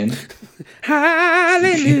raising your hand?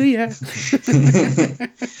 Hallelujah.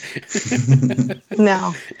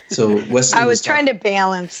 No. So Wesley I was trying to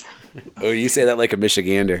balance. Oh, you say that like a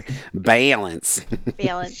Michigander. Balance.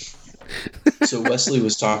 So Wesley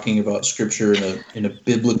was talking about Scripture in a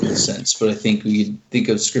biblical sense, but I think we could think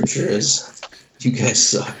of Scripture as, you guys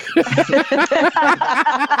suck.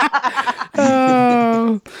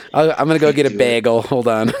 I'm going to go get a bagel. Hold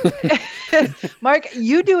on. Mark,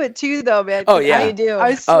 you do it too, though, man. Oh, yeah. I do.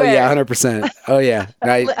 I swear. Oh, yeah, 100%. Oh, yeah.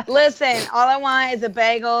 Listen, all I want is a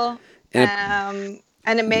bagel. And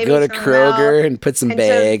it maybe go to some Kroger milk, and put some and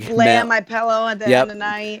bag. just lay on my pillow at the end of the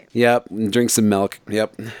night. Yep. And drink some milk.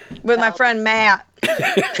 Yep. With my friend Matt.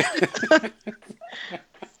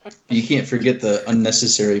 You can't forget the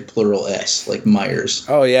unnecessary plural S, like Myers.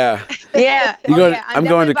 Oh, yeah. Yeah. I'm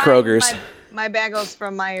going to Kroger's. My bagels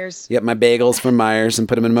from Myers. Yep, my bagels from Myers and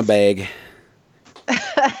put them in my bag.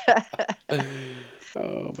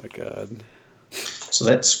 Oh, my God. So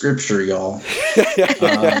that's Scripture, y'all.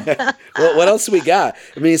 Well, what else do we got?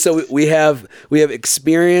 I mean, so we have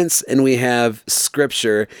experience and we have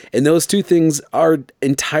Scripture, and those two things are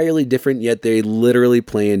entirely different, yet they literally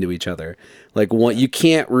play into each other. Like, you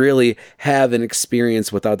can't really have an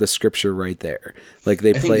experience without the Scripture right there. Like,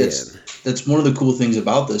 they play in. That's one of the cool things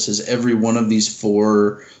about this is every one of these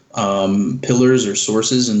four pillars or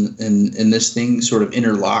sources in this thing sort of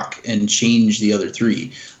interlock and change the other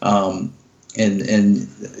three. And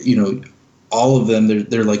all of them,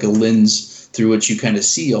 they're like a lens through which you kind of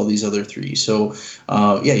see all these other three. So,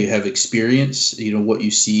 you have experience, what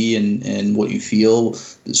you see and what you feel.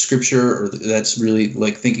 The Scripture, or that's really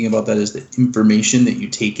like thinking about that as the information that you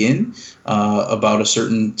take in about a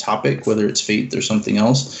certain topic, whether it's faith or something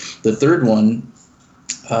else. The third one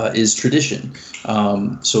is tradition.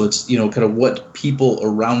 So it's, kind of what people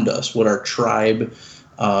around us, what our tribe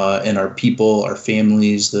and our people, our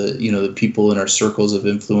families, the people in our circles of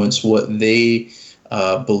influence, what they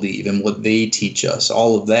believe and what they teach us.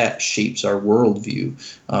 All of that shapes our worldview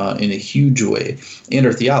in a huge way, and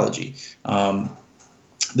our theology.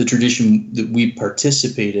 The tradition that we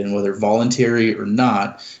participate in, whether voluntary or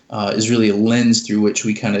not, is really a lens through which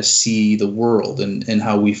we kind of see the world and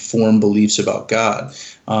how we form beliefs about God.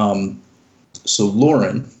 So,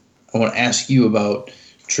 Lauren, I want to ask you about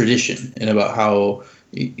tradition and about how,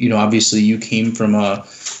 obviously you came from a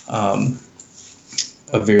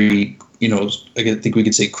very, I think we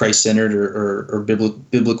could say Christ-centered or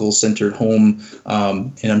biblical-centered home,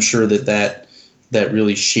 and I'm sure that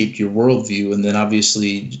really shaped your worldview. And then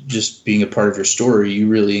obviously, just being a part of your story, you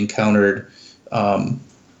really encountered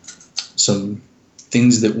some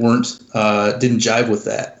things that didn't jive with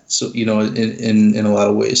that. So, in a lot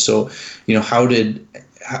of ways. So, how did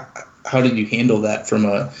you handle that from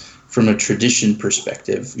a tradition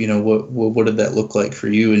perspective? What did that look like for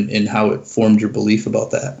you, and how it formed your belief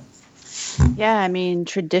about that? Yeah, I mean,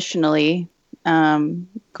 traditionally,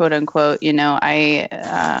 quote unquote, I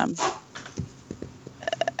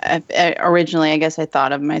originally, I guess I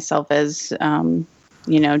thought of myself as,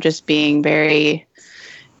 just being very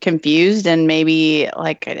confused, and maybe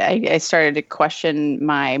like I started to question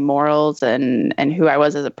my morals and who I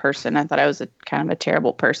was as a person. I thought I was kind of a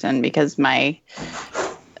terrible person because my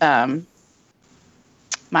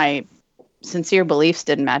sincere beliefs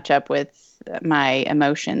didn't match up with my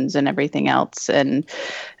emotions and everything else. And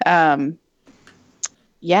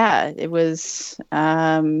it was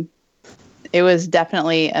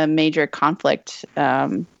definitely a major conflict.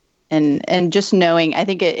 And just knowing, I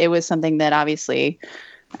think it was something that obviously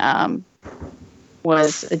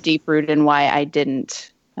was a deep root in why I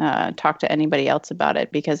didn't talk to anybody else about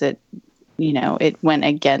it, because it went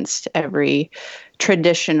against every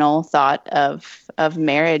traditional thought of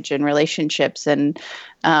marriage and relationships. And,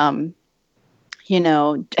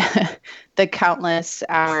 the countless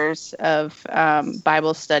hours of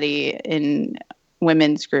Bible study in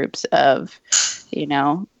women's groups of,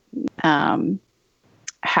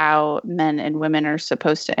 how men and women are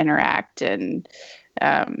supposed to interact, and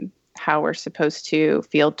how we're supposed to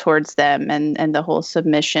feel towards them, and the whole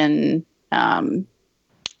submission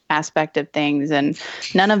aspect of things. And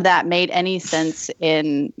none of that made any sense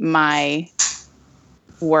in my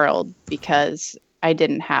world because I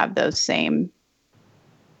didn't have those same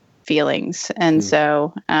feelings. And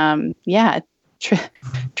so,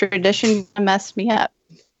 tradition messed me up.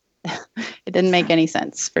 It didn't make any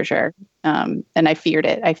sense, for sure. And I feared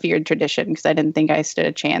it. I feared tradition because I didn't think I stood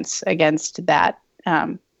a chance against that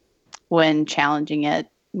when challenging it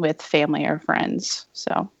with family or friends.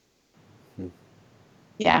 So,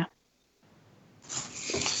 yeah.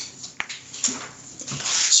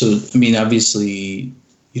 So, I mean, obviously,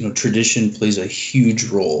 tradition plays a huge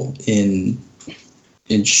role in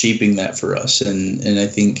shaping that for us. And I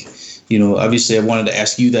think, obviously I wanted to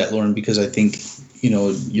ask you that, Lauren, because I think,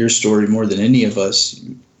 your story more than any of us,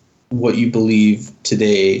 what you believe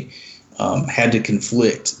today had to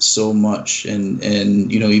conflict so much. And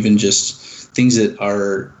even just things that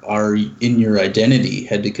are in your identity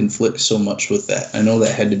had to conflict so much with that. I know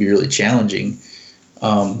that had to be really challenging.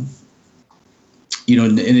 And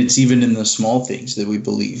it's even in the small things that we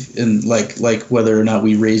believe in, like whether or not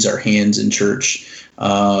we raise our hands in church,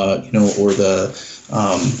 or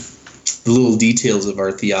the little details of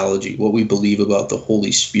our theology, what we believe about the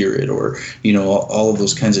Holy Spirit, or, all of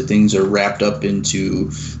those kinds of things are wrapped up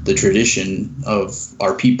into the tradition of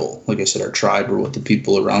our people. Like I said, our tribe, or what the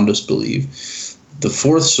people around us believe. The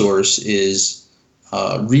fourth source is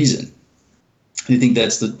reason. I think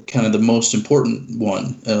that's the kind of the most important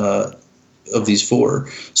one of these four.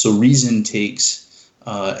 So reason takes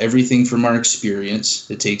everything from our experience.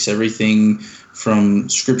 It takes everything from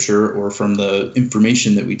Scripture, or from the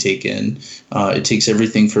information that we take in. It takes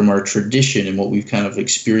everything from our tradition and what we've kind of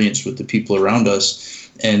experienced with the people around us.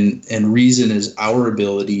 And reason is our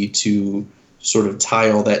ability to sort of tie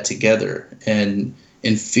all that together and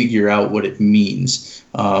figure out what it means.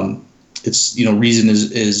 It's, reason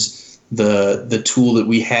is the tool that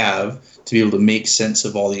we have to be able to make sense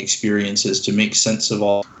of all the experiences, to make sense of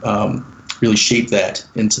all, really shape that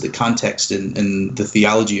into the context and the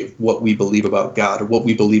theology of what we believe about God, or what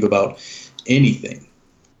we believe about anything.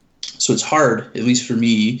 So it's hard, at least for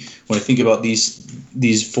me, when I think about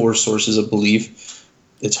these four sources of belief,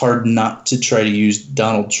 it's hard not to try to use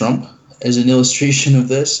Donald Trump as an illustration of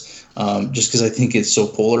this, just because I think it's so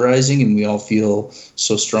polarizing and we all feel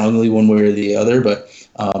so strongly one way or the other. But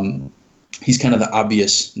he's kind of the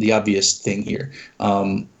obvious thing here.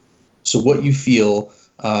 So what you feel,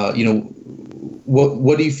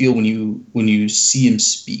 what do you feel when you see him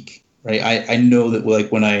speak, right? I know that,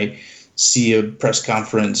 like, when I see a press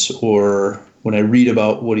conference or when I read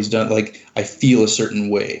about what he's done, like I feel a certain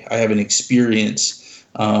way. I have an experience,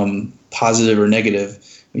 positive or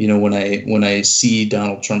negative, when I see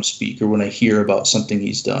Donald Trump speak or when I hear about something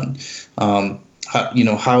he's done.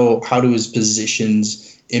 How do his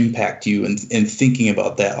positions impact you, and thinking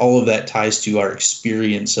about that, all of that ties to our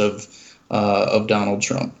experience of Donald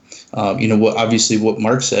Trump. What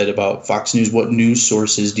Mark said about Fox News, what news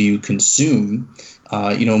sources do you consume,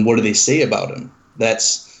 and what do they say about him?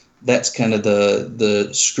 That's kind of the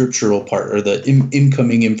scriptural part, or the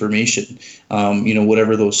incoming information.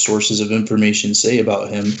 Whatever those sources of information say about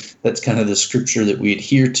him, that's kind of the scripture that we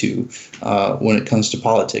adhere to when it comes to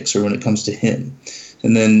politics or when it comes to him.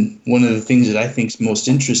 And then one of the things that I think is most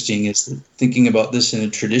interesting is thinking about this in a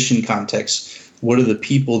tradition context. What are the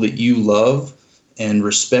people that you love and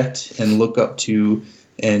respect and look up to,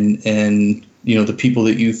 and the people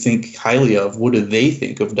that you think highly of, what do they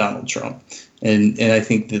think of Donald Trump? And I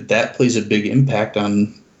think that plays a big impact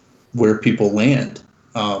on where people land.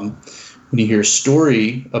 When you hear a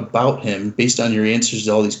story about him based on your answers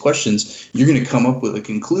to all these questions, you're going to come up with a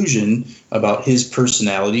conclusion about his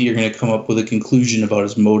personality. You're going to come up with a conclusion about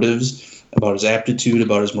his motives, about his aptitude,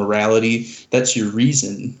 about his morality. That's your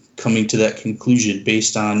reason coming to that conclusion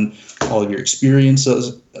based on all of your experiences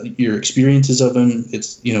of him.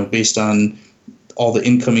 It's, based on all the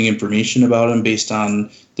incoming information about him, based on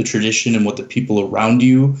the tradition and what the people around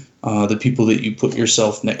you, the people that you put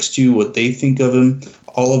yourself next to, what they think of him.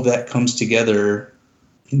 All of that comes together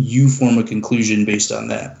and you form a conclusion based on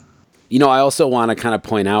that. I also want to kind of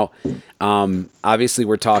point out, obviously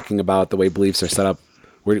we're talking about the way beliefs are set up.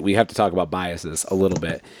 We have to talk about biases a little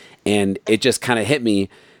bit. And it just kind of hit me.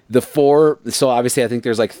 So obviously I think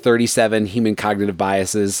there's like 37 human cognitive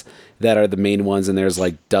biases that are the main ones, and there's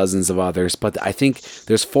like dozens of others. But I think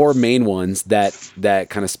there's 4 main ones that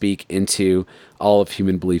kind of speak into all of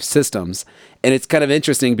human belief systems. And it's kind of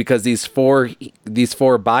interesting because these four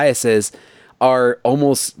biases are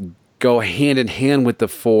almost go hand in hand with the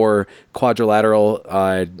 4 quadrilateral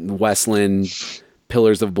Wesleyan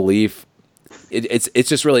pillars of belief. It's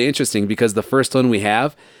just really interesting because the first one we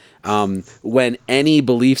have, when any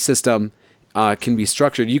belief system can be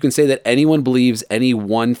structured, you can say that anyone believes any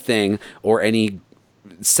one thing or any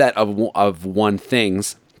set of one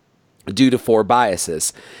things due to 4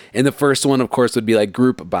 biases. And the first one, of course, would be like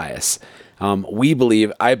group bias. I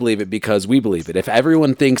believe it because we believe it. If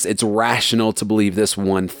everyone thinks it's rational to believe this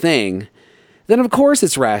one thing, then of course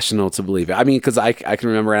it's rational to believe it. I mean, because I can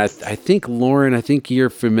remember, and I think, Lauren, I think you're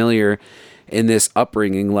familiar in this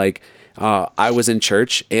upbringing, like, I was in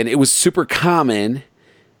church, and it was super common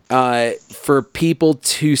for people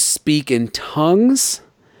to speak in tongues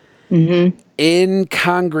in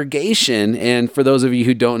congregation. And for those of you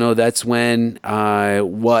who don't know, that's when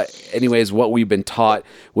what we've been taught,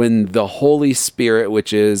 when the Holy Spirit,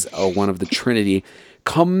 which is one of the Trinity,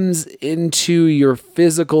 comes into your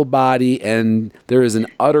physical body, and there is an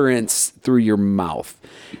utterance through your mouth.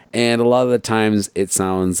 And a lot of the times it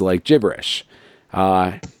sounds like gibberish.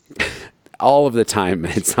 All of the time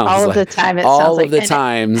it sounds all like, of the time it all sounds of like, the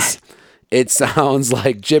times it sounds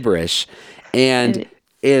like gibberish, and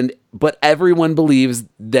but everyone believes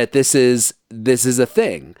that this is a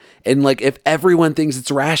thing. And like, if everyone thinks it's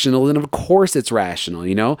rational, then of course it's rational,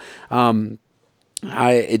 then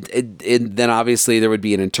obviously there would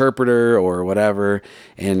be an interpreter or whatever,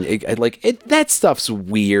 and that stuff's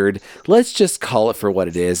weird. Let's just call it for what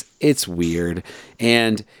it is. It's weird,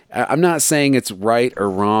 and I'm not saying it's right or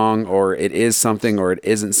wrong, or it is something or it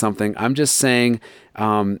isn't something. I'm just saying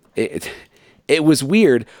it was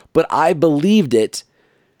weird, but I believed it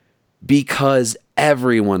because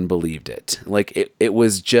everyone believed it. Like, it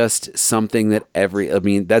was just something that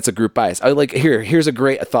that's a group bias. Here's a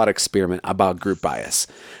great thought experiment about group bias.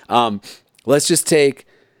 Let's just take,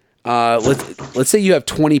 let's say you have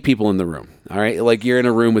 20 people in the room. All right. Like, you're in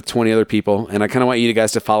a room with 20 other people, and I kind of want you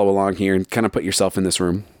guys to follow along here and kind of put yourself in this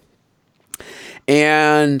room.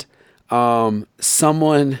 And,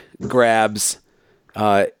 someone grabs,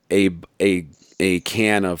 a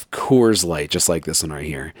can of Coors Light, just like this one right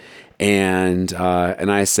here. And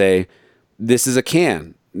I say, this is a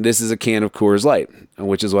can of Coors Light,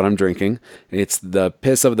 which is what I'm drinking. It's the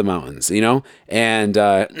piss of the mountains, and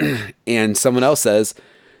and someone else says,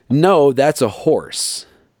 no, that's a horse.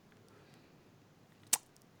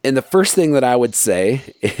 And the first thing that I would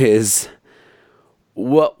say is,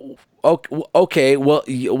 well, okay, well,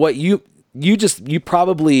 what you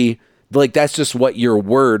probably, like, that's just what your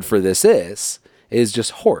word for this is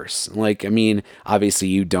just horse. Like, I mean, obviously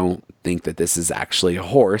you don't think that this is actually a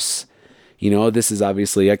horse. This is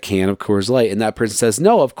obviously a can of Coors Light. And that person says,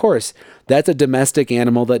 no, of course, that's a domestic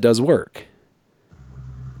animal that does work.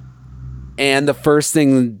 And the first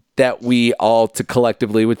thing that we all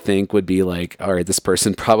collectively would think would be like, all right, this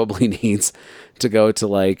person probably needs to go to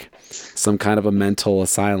like some kind of a mental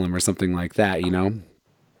asylum or something like that,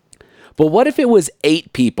 But what if it was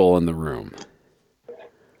 8 people in the room?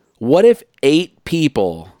 What if 8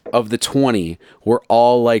 people of the 20 were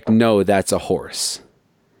all like, no, that's a horse?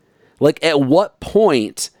 Like, at what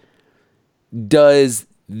point does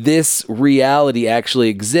this reality actually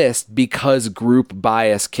exist because group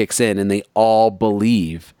bias kicks in and they all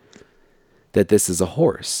believe that this is a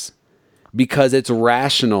horse? Because it's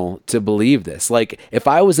rational to believe this. Like, if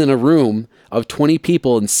I was in a room of 20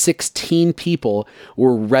 people and 16 people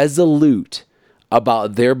were resolute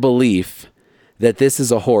about their belief that this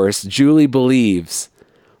is a horse, Julie believes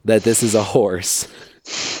that this is a horse.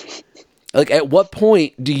 Like, at what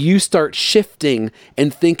point do you start shifting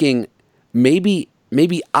and thinking, maybe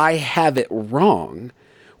I have it wrong?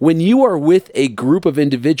 When you are with a group of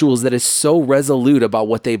individuals that is so resolute about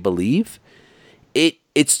what they believe,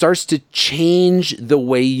 it starts to change the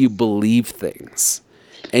way you believe things.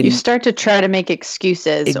 And you start to try to make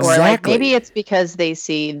excuses. Exactly. Or like, maybe it's because they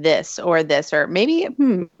see this, or maybe,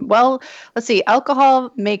 well, let's see,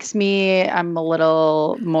 alcohol makes I'm a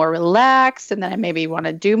little more relaxed, and then I maybe want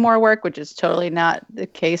to do more work, which is totally not the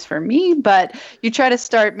case for me. But you try to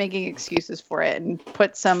start making excuses for it and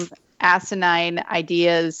put some asinine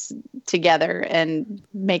ideas together and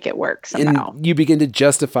make it work somehow. And you begin to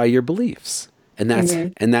justify your beliefs. And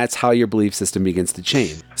that's how your belief system begins to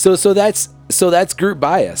change. So that's group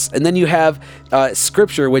bias. And then you have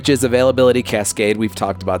scripture, which is availability cascade. We've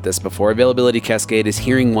talked about this before. Availability cascade is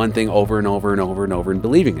hearing one thing over and over and over and over and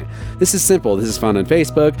believing it. This is simple. This is found on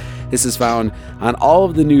Facebook. This is found on all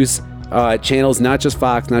of the news channels, not just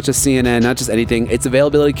Fox, not just CNN, not just anything. It's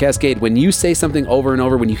availability cascade. When you say something over and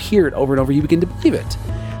over, when you hear it over and over, you begin to believe it.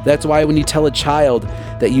 That's why when you tell a child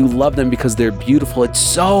that you love them because they're beautiful, it's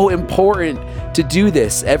so important to do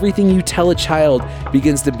this. Everything you tell a child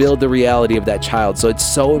begins to build the reality of that child. So it's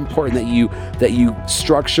so important that you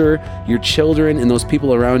structure your children and those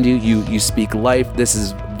people around you. You speak life. This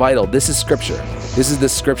is vital. This is scripture. This is the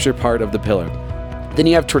scripture part of the pillar. Then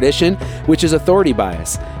you have tradition, which is authority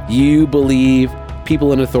bias. You believe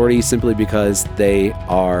people in authority simply because they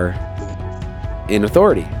are in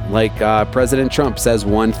authority. Like President Trump says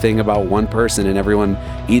one thing about one person and everyone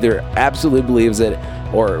either absolutely believes it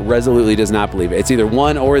or resolutely does not believe it. It's either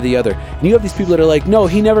one or the other. And you have these people that are like, no,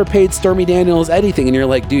 he never paid Stormy Daniels anything. And you're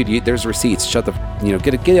like, dude, there's receipts. Shut the,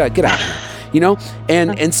 get out of here.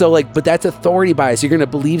 And so like, but that's authority bias. You're going to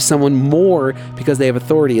believe someone more because they have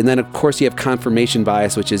authority. And then of course you have confirmation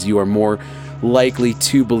bias, which is you are more likely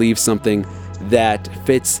to believe something that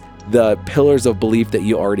fits the pillars of belief that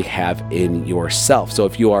you already have in yourself. So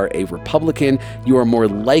if you are a Republican, you are more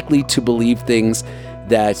likely to believe things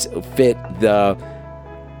that fit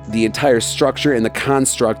the entire structure and the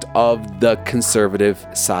construct of the conservative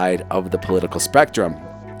side of the political spectrum.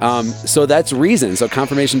 So that's reason. So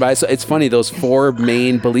confirmation bias. So it's funny, those 4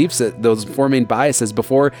 main beliefs, those 4 main biases,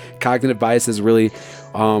 before cognitive biases really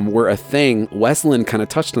were a thing, Wesleyan kind of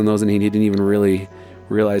touched on those and he didn't even really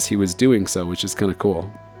realize he was doing so, which is kind of cool.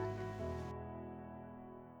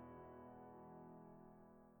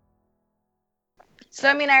 So,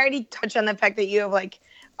 I already touched on the fact that you have like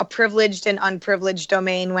a privileged and unprivileged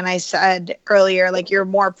domain when I said earlier, like you're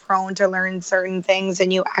more prone to learn certain things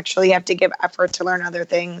and you actually have to give effort to learn other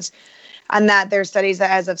things. And that there's studies that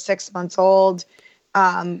as of 6 months old,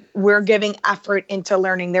 we're giving effort into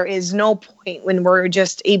learning. There is no point when we're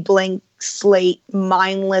just a blank slate,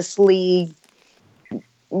 mindlessly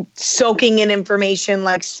soaking in information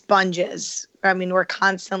like sponges. We're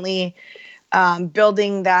constantly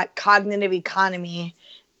building that cognitive economy.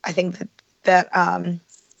 I think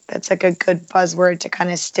that's like a good buzzword to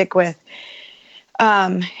kind of stick with.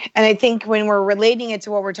 And I think when we're relating it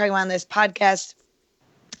to what we're talking about on this podcast,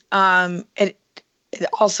 it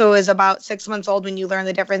also is about 6 months old when you learn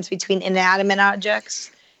the difference between inanimate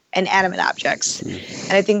objects and animate objects.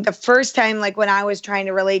 And I think the first time, like when I was trying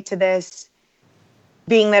to relate to this,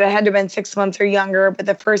 being that it had to have been 6 months or younger, but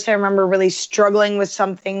the first time I remember really struggling with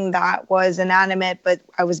something that was inanimate, but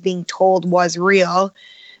I was being told was real,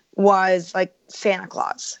 was like Santa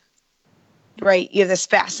Claus, right? You have this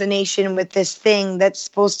fascination with this thing that's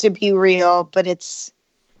supposed to be real, but it's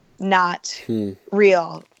not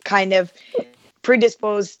real, kind of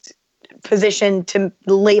predisposed position to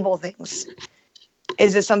label things.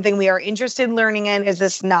 Is this something we are interested in learning in? Is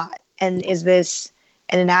this not? And is this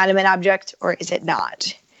an inanimate object or is it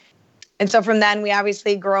not? And so from then we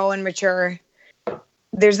obviously grow and mature.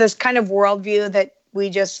 There's this kind of worldview that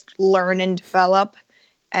we just learn and develop.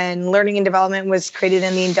 And learning and development was created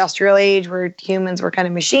in the industrial age where humans were kind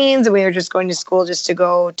of machines and we were just going to school just to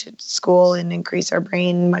go to school and increase our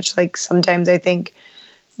brain, much like sometimes I think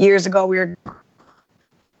years ago we were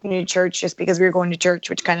going to church just because we were going to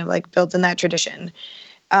church, which kind of like built in that tradition.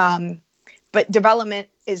 But development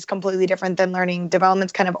is completely different than learning.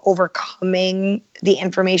 Development's kind of overcoming the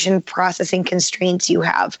information processing constraints you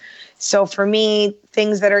have. So for me,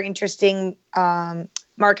 things that are interesting, Mark,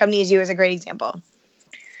 I'm going to use you as a great example.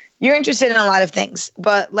 You're interested in a lot of things,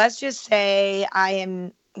 but let's just say I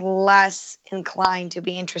am less inclined to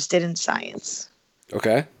be interested in science.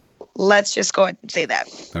 Okay. Let's just go ahead and say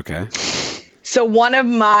that. Okay. So one of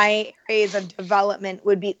my areas of development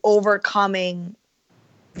would be overcoming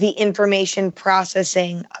the information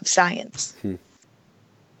processing of science.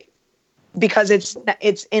 Because it's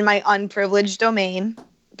in my unprivileged domain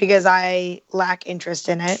because I lack interest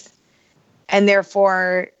in it. And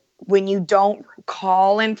therefore, when you don't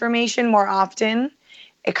recall information more often,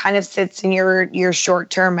 it kind of sits in your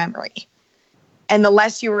short-term memory. And the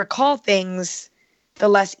less you recall things, the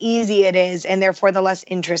less easy it is, and therefore the less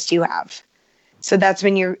interest you have. So that's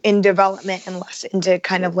when you're in development and less into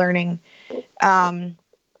kind of learning.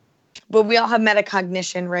 But we all have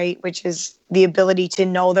metacognition, right? Which is the ability to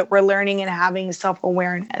know that we're learning and having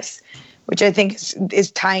self-awareness, which I think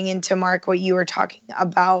is tying into, Mark, what you were talking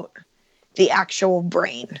about, the actual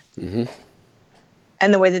brain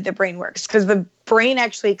and the way that the brain works. Because the brain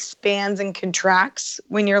actually expands and contracts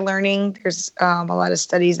when you're learning. There's a lot of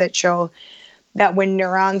studies that show that when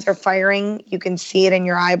neurons are firing, you can see it in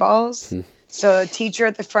your eyeballs. So a teacher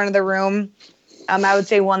at the front of the room, I would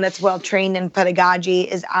say one that's well-trained in pedagogy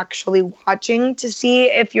is actually watching to see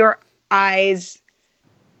if your eyes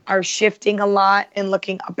are shifting a lot and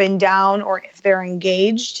looking up and down or if they're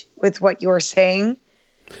engaged with what you're saying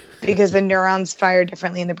because the neurons fire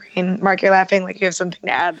differently in the brain. Mark, you're laughing like you have something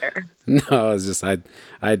to add there. No, it's just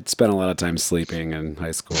I'd spent a lot of time sleeping in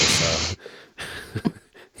high school, so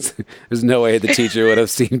there's no way the teacher would have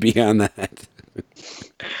seen beyond that.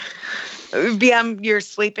 Beyond your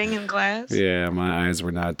sleeping in class? Yeah, my eyes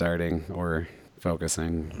were not darting or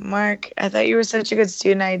focusing. Mark, I thought you were such a good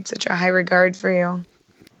student. I had such a high regard for you.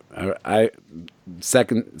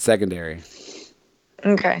 Secondary.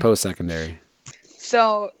 Okay. Post-secondary.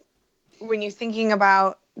 So when you're thinking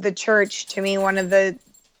about the church, to me, one of the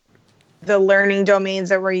learning domains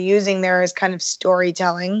that we're using there is kind of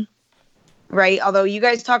storytelling, right? Although you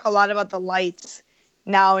guys talk a lot about the lights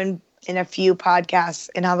now in a few podcasts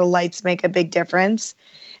and how the lights make a big difference.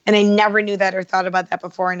 And I never knew that or thought about that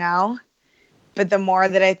before now. But the more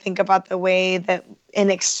that I think about the way that an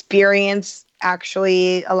experience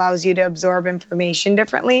actually allows you to absorb information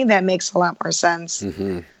differently, that makes a lot more sense.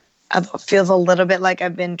 Although it feels a little bit like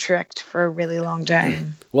I've been tricked for a really long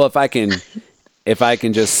time. Well, if I can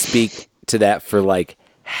just speak to that for like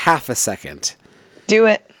half a second. Do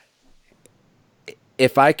it.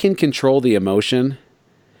 If I can control the emotion,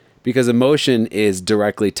 because emotion is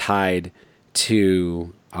directly tied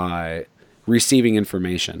to receiving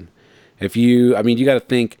information. You got to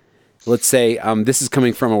think, let's say, this is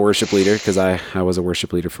coming from a worship leader, because I was a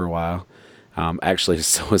worship leader for a while. Actually,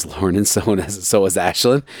 so was Lauren and so was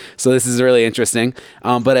Ashlyn. So this is really interesting.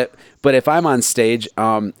 But if I'm on stage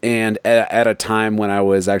and at a time when I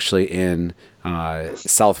was actually in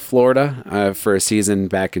South Florida for a season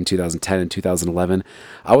back in 2010 and 2011,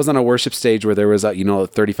 I was on a worship stage where there was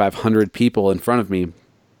 3,500 people in front of me.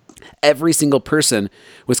 Every single person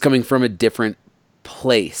was coming from a different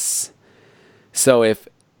place. So in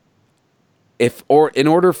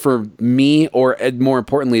order for me, or more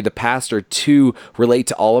importantly, the pastor, to relate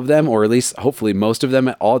to all of them, or at least hopefully most of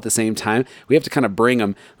them all at the same time, we have to kind of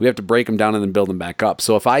we have to break them down and then build them back up.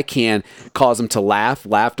 So if I can cause them to laugh,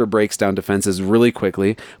 laughter breaks down defenses really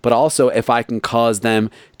quickly, but also if I can cause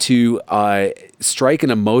them to strike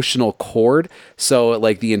an emotional chord, so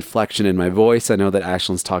like the inflection in my voice, I know that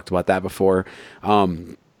Ashlyn's talked about that before,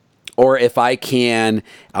 or if I can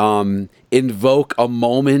invoke a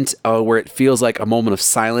moment where it feels like a moment of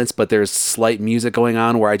silence, but there's slight music going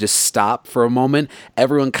on where I just stop for a moment,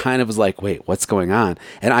 everyone kind of is like, wait, what's going on?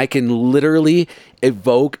 And I can literally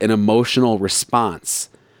evoke an emotional response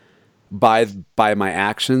by my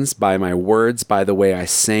actions, by my words, by the way I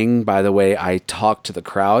sing, by the way I talk to the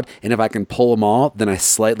crowd. And if I can pull them all, then I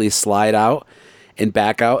slightly slide out and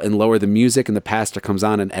back out and lower the music, and the pastor comes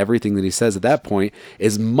on, and everything that he says at that point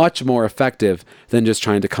is much more effective than just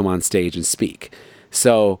trying to come on stage and speak.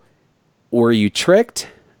 So were you tricked?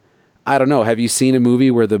 I don't know. Have you seen a movie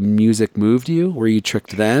where the music moved you? Were you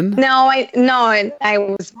tricked then? I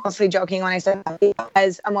was mostly joking when I said that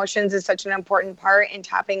because emotions is such an important part in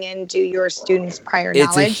tapping into your students' prior It's a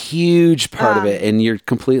knowledge. huge part of it, and you're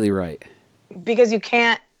completely right. Because you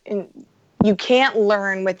can't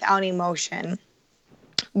learn without emotion,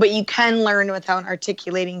 but you can learn without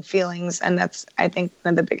articulating feelings, and that's, I think,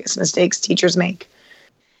 one of the biggest mistakes teachers make.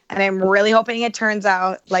 And I'm really hoping it turns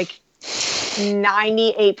out like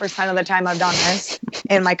 98% of the time I've done this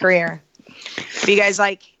in my career. But you guys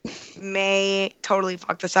may totally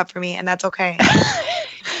fuck this up for me, and that's okay.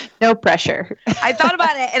 No pressure. I thought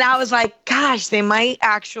about it, and I was like, gosh, they might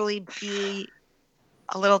actually be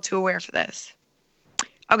a little too aware for this.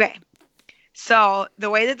 Okay. So the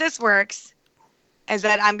way that this works is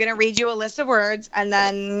that I'm going to read you a list of words, and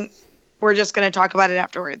then we're just going to talk about it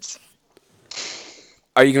afterwards.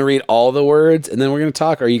 Are you going to read all the words and then we're going to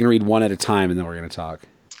talk? Or are you going to read one at a time and then we're going to talk?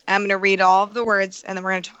 I'm going to read all of the words, and then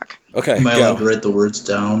we're going to talk. Okay, Am I go. allowed to write the words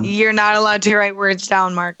down? You're not allowed to write words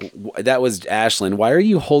down, Mark. That was Ashlyn. Why are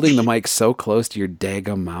you holding the mic so close to your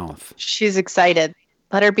daggum mouth? She's excited.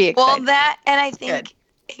 Let her be Well, excited. and I think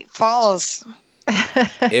it falls.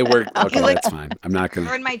 It worked. Okay, that's fine. I'm not I going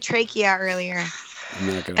heard to. my trachea earlier, I'm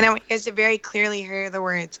not and I going want you guys to very clearly hear the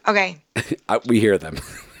words. Okay. to. We hear them.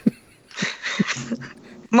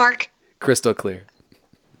 Mark. Crystal clear.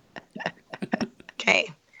 Okay.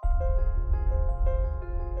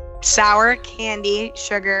 Sour, candy,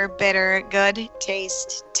 sugar, bitter, good,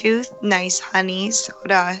 taste, tooth, nice, honey,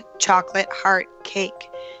 soda, chocolate, heart, cake,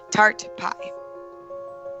 tart, pie.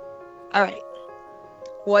 All right.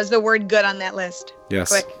 Was the word good on that list? Yes.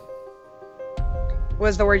 Quick.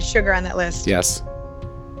 Was the word sugar on that list? Yes.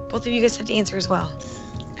 Both of you guys had to answer as well.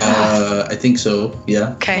 I think so.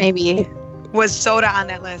 Yeah. Okay. Maybe. Was soda on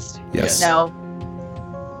that list? Yes. No.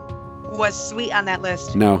 Was sweet on that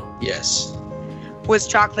list? No. Yes. Was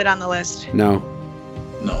chocolate on the list? No.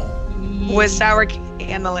 No. Was sour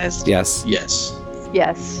candy on the list? Yes. Yes.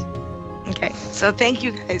 Yes. Okay, so thank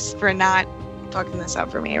you guys for not fucking this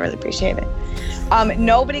up for me. I really appreciate it.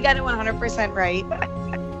 Nobody got it 100% right.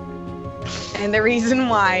 And the reason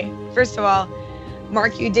why, first of all,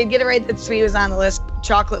 Mark, you did get it right that sweet was on the list,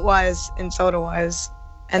 chocolate was, and soda was.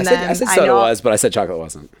 And I said soda was, but I said chocolate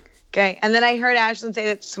wasn't. Okay, and then I heard Ashlyn say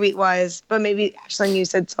that sweet was, but maybe Ashlyn, you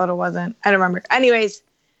said soda wasn't. I don't remember. Anyways,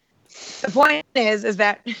 the point is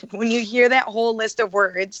that when you hear that whole list of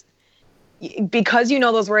words, because you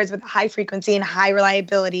know those words with high frequency and high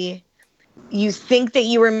reliability, you think that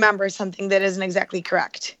you remember something that isn't exactly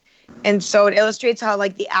correct. And so it illustrates how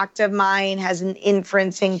the active mind has an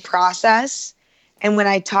inferencing process. And when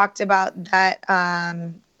I talked about that,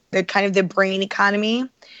 the kind of the brain economy,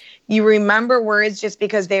 you remember words just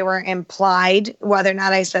because they were implied, whether or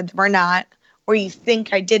not I said them or not, or you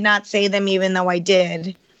think I did not say them even though I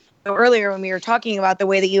did. So earlier when we were talking about the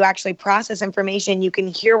way that you actually process information, you can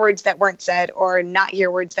hear words that weren't said or not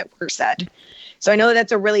hear words that were said. So I know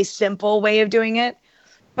that's a really simple way of doing it,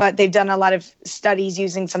 but they've done a lot of studies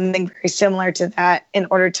using something very similar to that in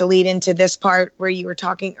order to lead into this part where you were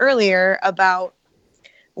talking earlier about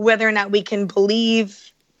whether or not we can believe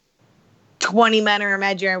 20 men are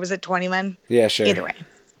imaginary. Was it 20 men? Yeah, sure. Either way.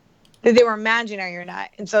 That they were imaginary or not.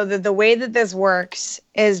 And so the way that this works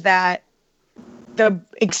is that the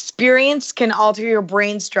experience can alter your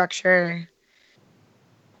brain structure.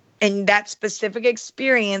 And that specific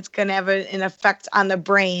experience can have an effect on the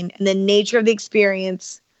brain. And the nature of the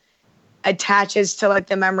experience attaches to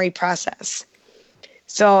the memory process.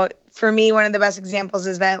 So for me, one of the best examples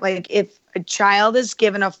is that if a child is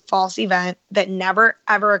given a false event that never,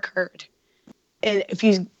 ever occurred, and if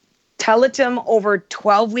you tell it to them over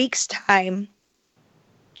 12 weeks' time,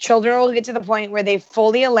 children will get to the point where they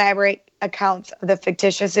fully elaborate accounts of the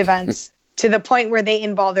fictitious events to the point where they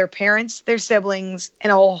involve their parents, their siblings,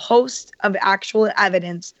 and a whole host of actual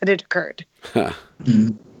evidence that it occurred.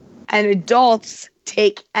 And adults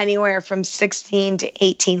take anywhere from 16 to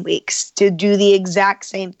 18 weeks to do the exact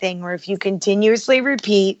same thing, where if you continuously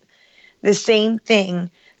repeat the same thing,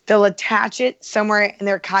 they'll attach it somewhere in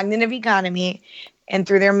their cognitive economy and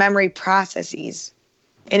through their memory processes,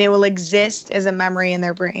 and it will exist as a memory in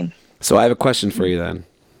their brain. So I have a question for you then.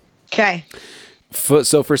 Okay.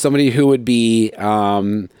 So for somebody who would be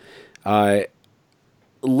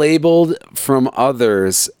labeled from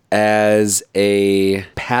others as a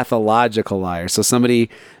pathological liar, so somebody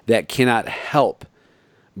that cannot help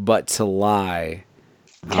but to lie,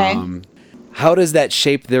 Okay. How does that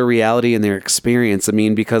shape their reality and their experience? I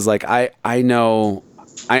mean, because I know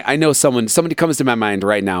I know somebody comes to my mind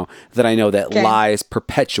right now that I know that Okay. lies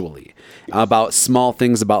perpetually about small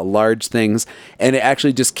things, about large things. And it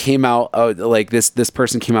actually just came out, like this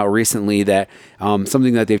person came out recently that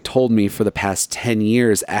something that they've told me for the past 10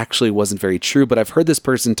 years actually wasn't very true. But I've heard this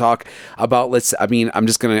person talk about, I'm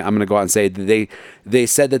going to go out and say that they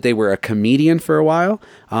said that they were a comedian for a while,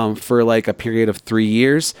 for like a period of 3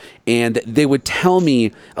 years. And they would tell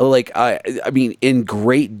me in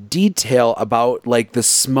great detail about like the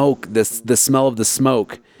smoke, the smell of the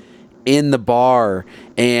smoke in the bar,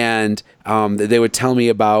 and they would tell me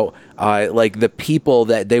about like the people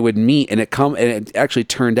that they would meet, and it actually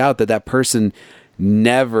turned out that person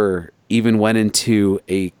never even went into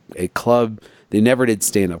a club. They never did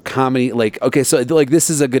stand-up comedy. Like, okay, so like this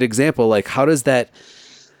is a good example. Like, how does that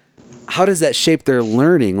shape their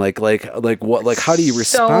learning? Like how do you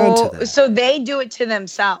respond to that? So they do it to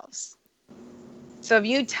themselves. So if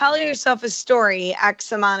you tell yourself a story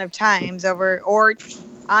X amount of times over, or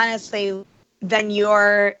honestly, then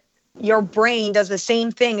your brain does the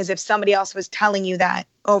same thing as if somebody else was telling you that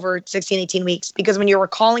over 16, 18 weeks. Because when you're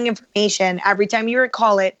recalling information, every time you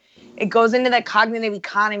recall it, it goes into that cognitive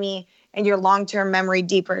economy and your long-term memory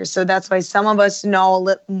deeper. So that's why some of us know a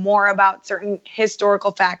little more about certain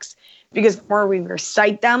historical facts, because the more we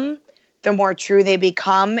recite them, the more true they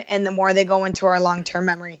become and the more they go into our long-term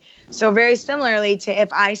memory. So very similarly to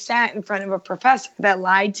if I sat in front of a professor that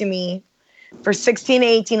lied to me for 16 to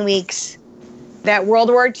 18 weeks that World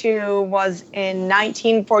War II was in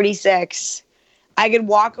 1946, I could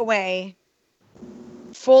walk away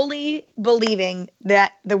fully believing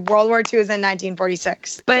that the World War II is in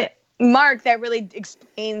 1946. But Mark, that really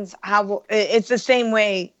explains how it's the same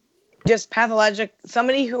way. Just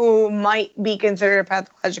somebody who might be considered a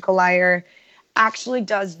pathological liar actually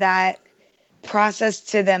does that process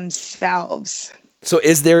to themselves. So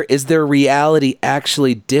is their reality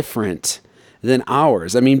actually different than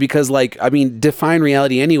ours? I mean, because define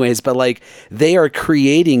reality anyways, but like they are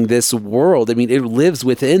creating this world. I mean, it lives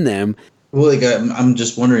within them. Well, like I'm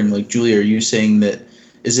just wondering, like, Julie, are you saying that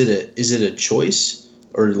is it a choice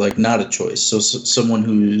or like not a choice? So someone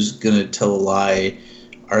who's gonna tell a lie,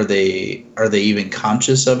 are they even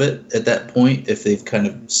conscious of it at that point if they've kind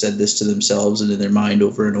of said this to themselves and in their mind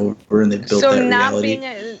over and over and they've built that reality?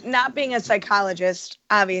 Not being a psychologist,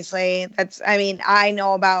 obviously, I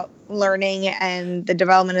know about learning and the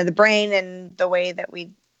development of the brain and the way that we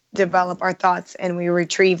develop our thoughts and we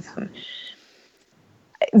retrieve them.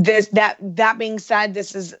 That being said,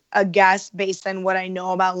 this is a guess based on what I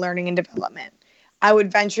know about learning and development. I would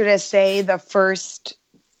venture to say the first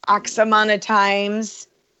X amount of times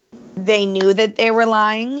they knew that they were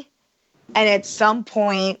lying, and at some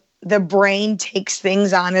point the brain takes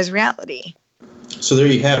things on as reality. So there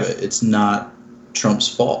you have it. It's not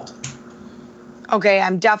Trump's fault. Okay,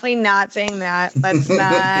 I'm definitely not saying that. Let's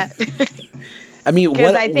not. I mean,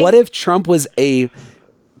 what if Trump was a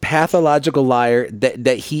pathological liar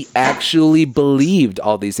that he actually believed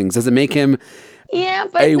all these things? Does it make him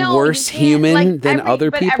worse human than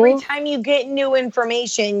other people? Every time you get new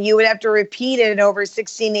information, you would have to repeat it over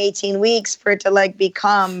 16 to 18 weeks for it to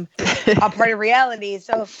become a part of reality.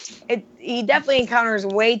 So he definitely encounters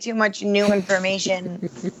way too much new information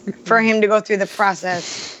for him to go through the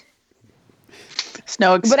process. It's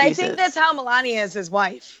no excuses. But I think that's how Melania is his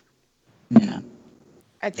wife. Yeah.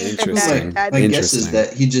 I think Interesting. that My guess is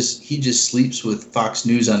that he just sleeps with Fox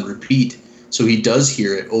News on repeat. So he does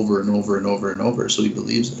hear it over and over and over and over, so he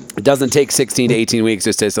believes it. It doesn't take 16 to 18 weeks, it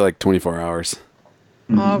just takes like 24 hours.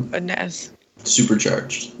 Oh, goodness.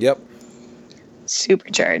 Supercharged. Yep.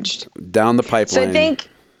 Supercharged. Down the pipeline. So I think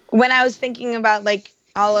when I was thinking about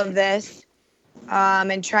all of this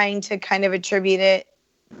and trying to kind of attribute it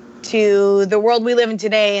to the world we live in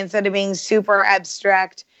today instead of being super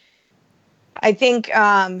abstract, I think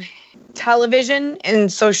television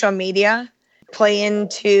and social media play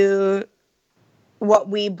into what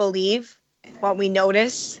we believe, what we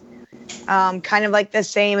notice, kind of like the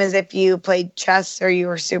same as if you played chess or you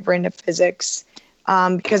were super into physics,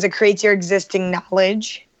 because it creates your existing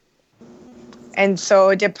knowledge. And so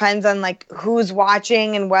it depends on who's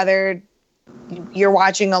watching and whether you're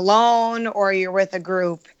watching alone or you're with a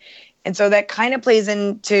group. And so that kind of plays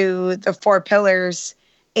into the 4 pillars.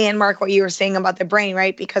 And Mark, what you were saying about the brain,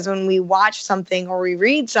 right? Because when we watch something or we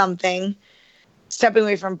read something, stepping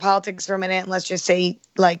away from politics for a minute, and let's just say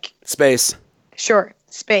space. Sure,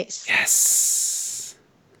 space. Yes.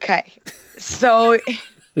 Okay. So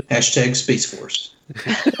Hashtag Space Force.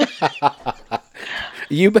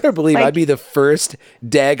 You better believe I'd be the first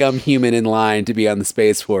daggum human in line to be on the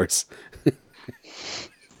Space Force.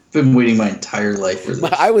 been waiting my entire life for this.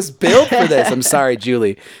 I was built for this. I'm sorry,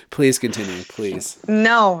 Julie. Please continue, please.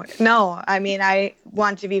 No. I mean, I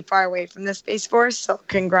want to be far away from the Space Force, so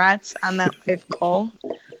congrats on that life goal.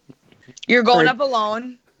 You're going up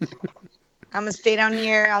alone. I'm gonna stay down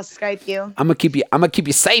here. I'll Skype you. I'm gonna keep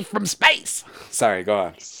you safe from space. Sorry, go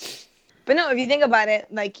on. But no, if you think about it,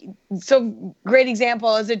 like, so great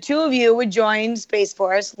example is the two of you would join Space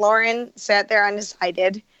Force. Lauren sat there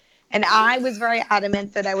undecided, and I was very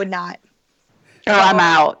adamant that I would not. Oh, I'm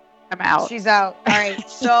out. I'm out. She's out. All right.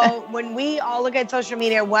 So when we all look at social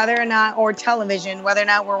media, whether or not, or television, whether or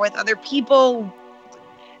not we're with other people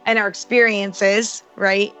and our experiences,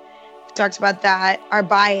 right? We talked about that, our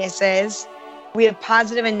biases. We have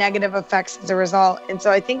positive and negative effects as a result. And so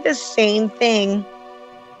I think the same thing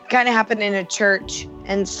kind of happened in a church.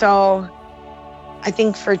 And so I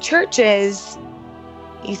think for churches,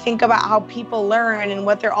 you think about how people learn and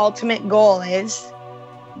what their ultimate goal is.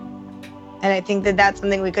 And I think that that's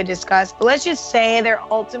something we could discuss. But let's just say their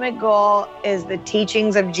ultimate goal is the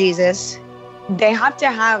teachings of Jesus. They have to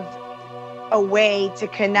have a way to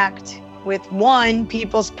connect with, one,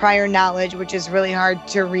 people's prior knowledge, which is really hard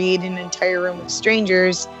to read in an entire room of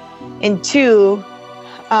strangers. And two,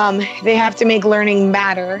 they have to make learning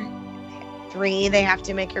matter. Three, they have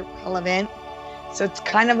to make it relevant. So it's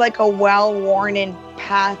kind of like a well-worn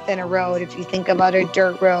path and a road. If you think about a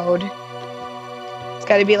dirt road, it's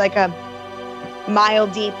got to be like a mile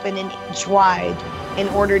deep and an inch wide in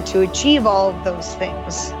order to achieve all of those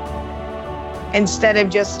things, instead of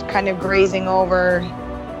just kind of grazing over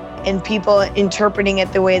and people interpreting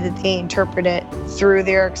it the way that they interpret it through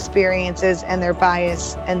their experiences and their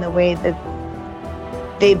bias and the way that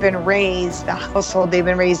they've been raised, the household they've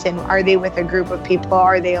been raised in. Are they with a group of people?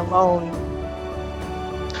 Are they alone?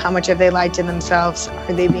 How much have they lied to themselves?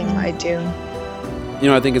 Are they being lied to? You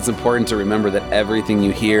know, I think it's important to remember that everything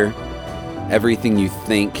you hear, everything you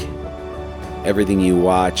think, everything you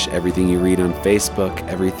watch, everything you read on Facebook,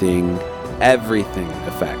 everything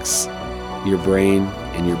affects your brain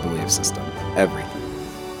and your belief system. Everything.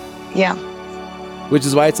 Yeah. Which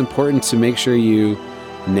is why it's important to make sure you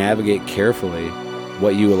navigate carefully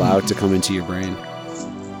what you allow to come into your brain.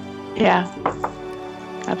 Yeah,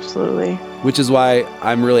 absolutely. Which is why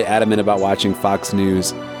I'm really adamant about watching Fox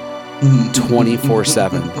News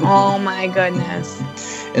 24/7. Oh my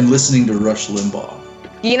goodness. And listening to Rush Limbaugh.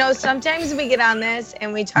 You know, sometimes we get on this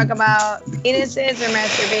and we talk about penises or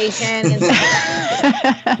masturbation, and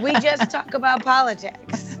sometimes we just talk about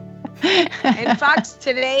politics. And Fox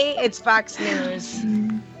today, it's Fox News.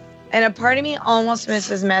 And a part of me almost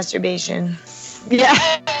misses masturbation. Yeah,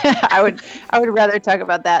 I would rather talk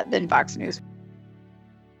about that than Fox News.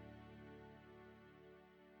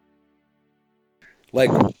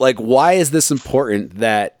 Like, why is this important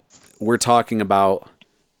that we're talking about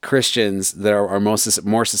Christians that are more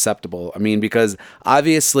susceptible? I mean, because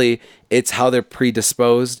obviously it's how they're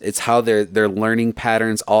predisposed. It's how their learning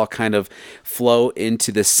patterns all kind of flow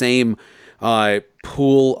into the same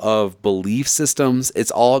pool of belief systems.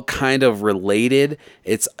 It's all kind of related.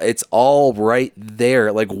 It's all right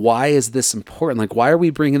there. Like, why is this important? Like, why are we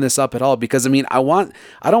bringing this up at all? Because I mean, I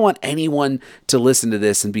don't want anyone to listen to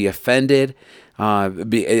this and be offended.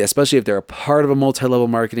 Especially if they're a part of a multi-level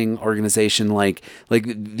marketing organization. Like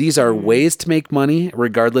these are ways to make money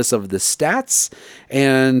regardless of the stats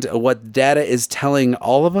and what data is telling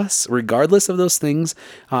all of us. Regardless of those things,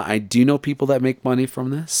 I do know people that make money from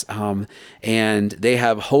this, and they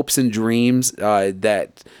have hopes and dreams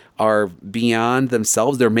that are beyond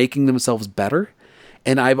themselves. They're making themselves better,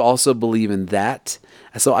 and I also believe in that.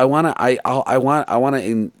 So I want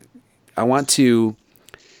to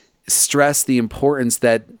stress the importance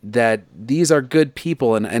that these are good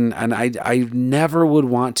people, and I never would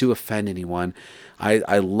want to offend anyone.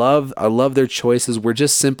 I love their choices. We're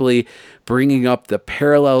just simply bringing up the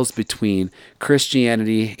parallels between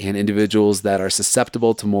Christianity and individuals that are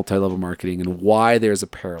susceptible to multi-level marketing and why there's a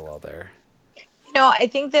parallel there. You know, I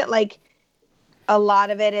think that like a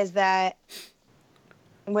lot of it is that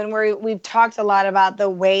when we've talked a lot about the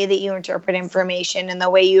way that you interpret information and the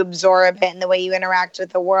way you absorb it and the way you interact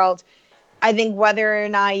with the world. I think whether or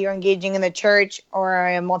not you're engaging in the church or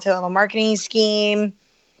a multi-level marketing scheme,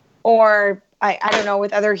 or I don't know,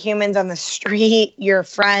 with other humans on the street, your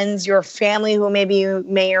friends, your family who maybe you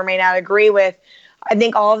may or may not agree with, I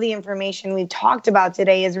think all of the information we've talked about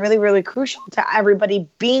today is really, really crucial to everybody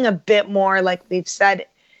being a bit more, like we've said,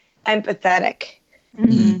 empathetic.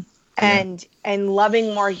 Mm-hmm. And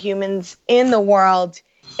loving more humans in the world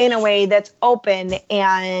in a way that's open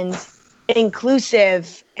and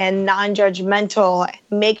inclusive and non-judgmental,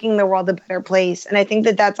 making the world a better place. And I think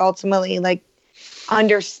that that's ultimately like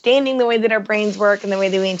understanding the way that our brains work and the way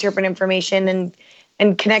that we interpret information,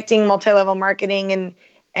 and connecting multi-level marketing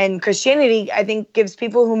and Christianity, I think, gives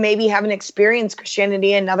people who maybe haven't experienced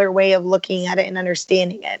Christianity another way of looking at it and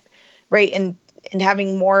understanding it, right? And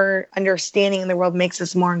having more understanding in the world makes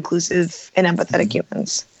us more inclusive and empathetic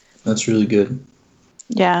humans. That's really good.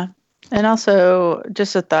 Yeah. And also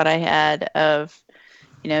just a thought I had of,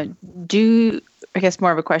 I guess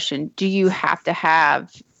more of a question, do you have to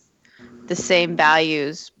have the same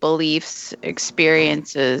values, beliefs,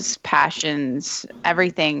 experiences, passions,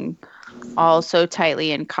 everything all so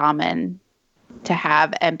tightly in common to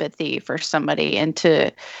have empathy for somebody and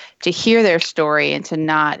to hear their story and to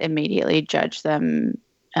not immediately judge them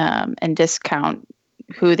and discount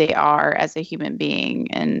who they are as a human being?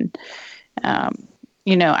 And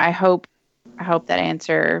I hope that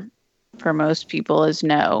answer for most people is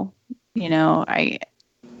no.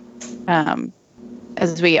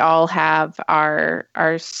 As we all have our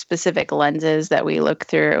specific lenses that we look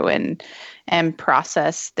through and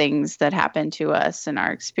process things that happen to us and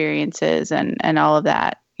our experiences and all of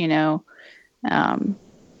that, I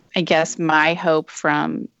guess my hope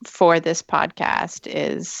for this podcast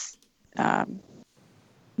is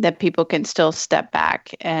that people can still step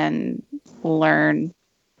back and learn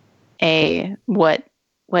what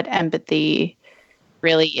empathy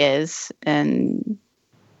really is and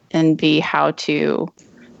be how to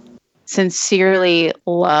sincerely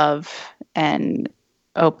love and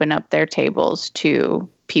open up their tables to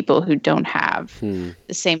people who don't have the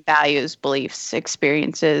same values, beliefs,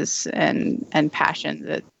 experiences, and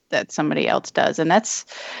passion that somebody else does. And that's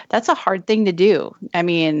a hard thing to do. I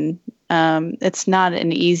mean, it's not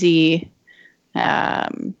an easy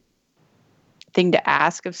thing to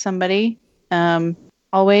ask of somebody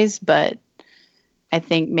always, but I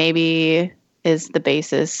think maybe is the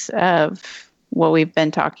basis of what we've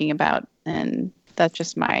been talking about. And that's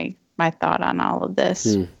just my thought on all of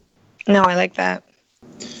this. No, I like that.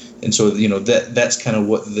 And so, that's kind of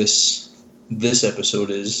what this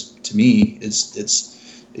episode is to me.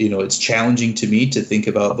 It's challenging to me to think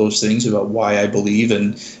about those things, about why I believe,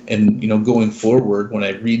 and going forward, when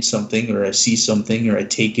I read something or I see something or I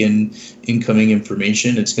take in incoming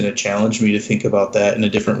information, it's going to challenge me to think about that in a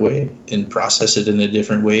different way and process it in a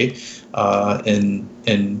different way, and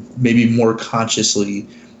maybe more consciously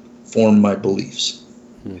form my beliefs.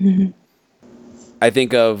 Mm-hmm. I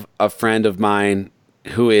think of a friend of mine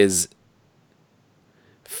who is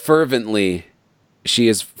fervently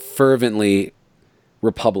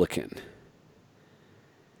Republican,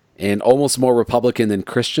 and almost more Republican than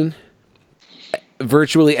Christian.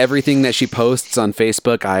 Virtually everything that she posts on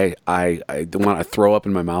Facebook, I want to throw up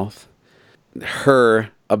in my mouth. Her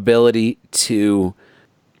ability to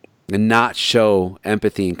not show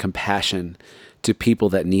empathy and compassion to people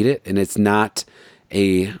that need it, and it's not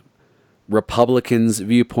a Republican's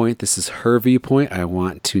viewpoint. This is her viewpoint. I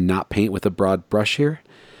want to not paint with a broad brush here.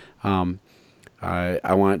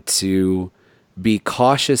 I want to be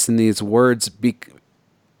cautious in these words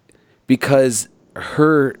because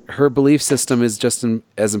her belief system is just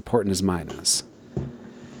as important as mine is.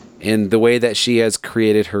 And the way that she has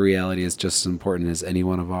created her reality is just as important as any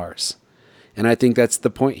one of ours. And I think that's the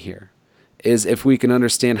point here, is if we can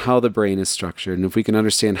understand how the brain is structured, and if we can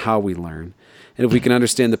understand how we learn, and if we can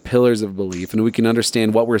understand the pillars of belief, and we can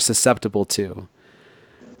understand what we're susceptible to,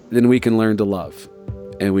 then we can learn to love,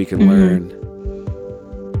 and we can learn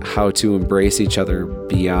how to embrace each other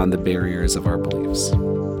beyond the barriers of our beliefs.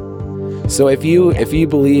 So if you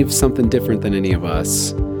believe something different than any of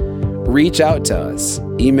us, reach out to us,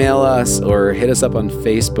 email us, or hit us up on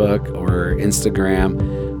Facebook or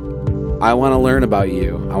Instagram. I want to learn about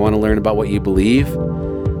you. I want to learn about what you believe,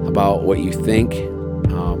 about what you think.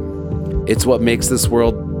 It's what makes this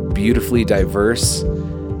world beautifully diverse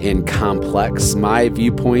and complex. My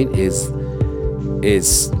viewpoint is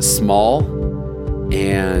small,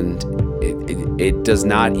 and it does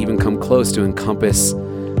not even come close to encompass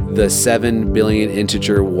the 7 billion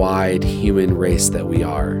integer wide human race that we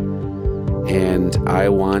are. And I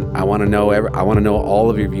want to know all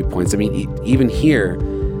of your viewpoints. I mean, even here,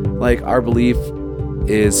 like, our belief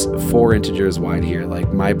is 4 integers wide here.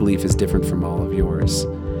 Like, my belief is different from all of yours.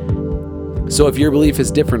 So if your belief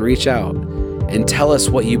is different, reach out and tell us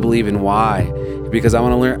what you believe and why, because I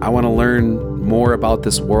want to learn more about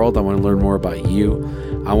this world. I want to learn more about you.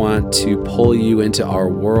 I want to pull you into our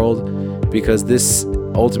world, because this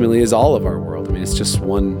ultimately is all of our world. I mean, it's just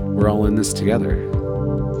one. We're all in this together.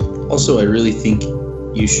 Also, I really think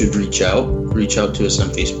you should reach out to us on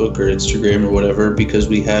Facebook or Instagram or whatever, because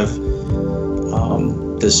we have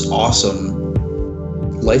this awesome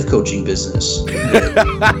life coaching business.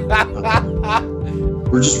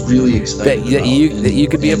 we're just really excited that you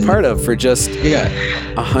could be a part of for just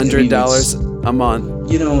 $100 a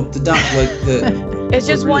month. You know, It's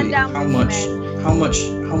just really, one down payment. How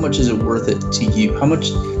much is it worth it to you? How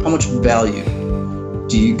much value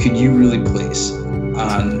could you really place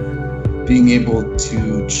on being able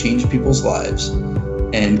to change people's lives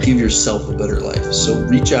and give yourself a better life? So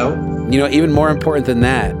reach out. You know, even more important than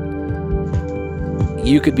that,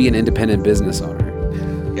 you could be an independent business owner.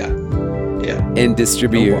 Yeah. And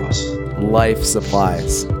distribute No loss. life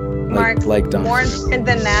supplies. Mark, like Don. more important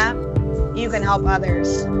than that, you can help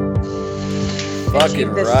others Fucking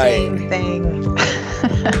achieve the right. same thing.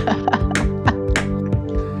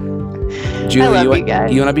 Julie, I love you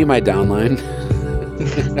guys. You want to be my downline?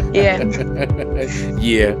 Yeah.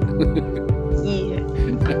 Yeah. Yeah.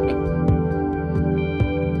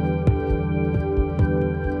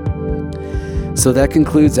 So that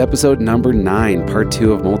concludes episode number 9, part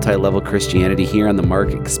 2 of Multi-Level Christianity here on the Mark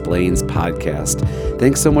Explains podcast.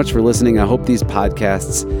 Thanks so much for listening. I hope these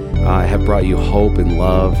podcasts have brought you hope and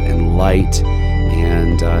love and light.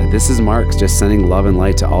 And this is Mark just sending love and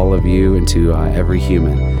light to all of you and to every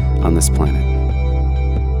human on this planet.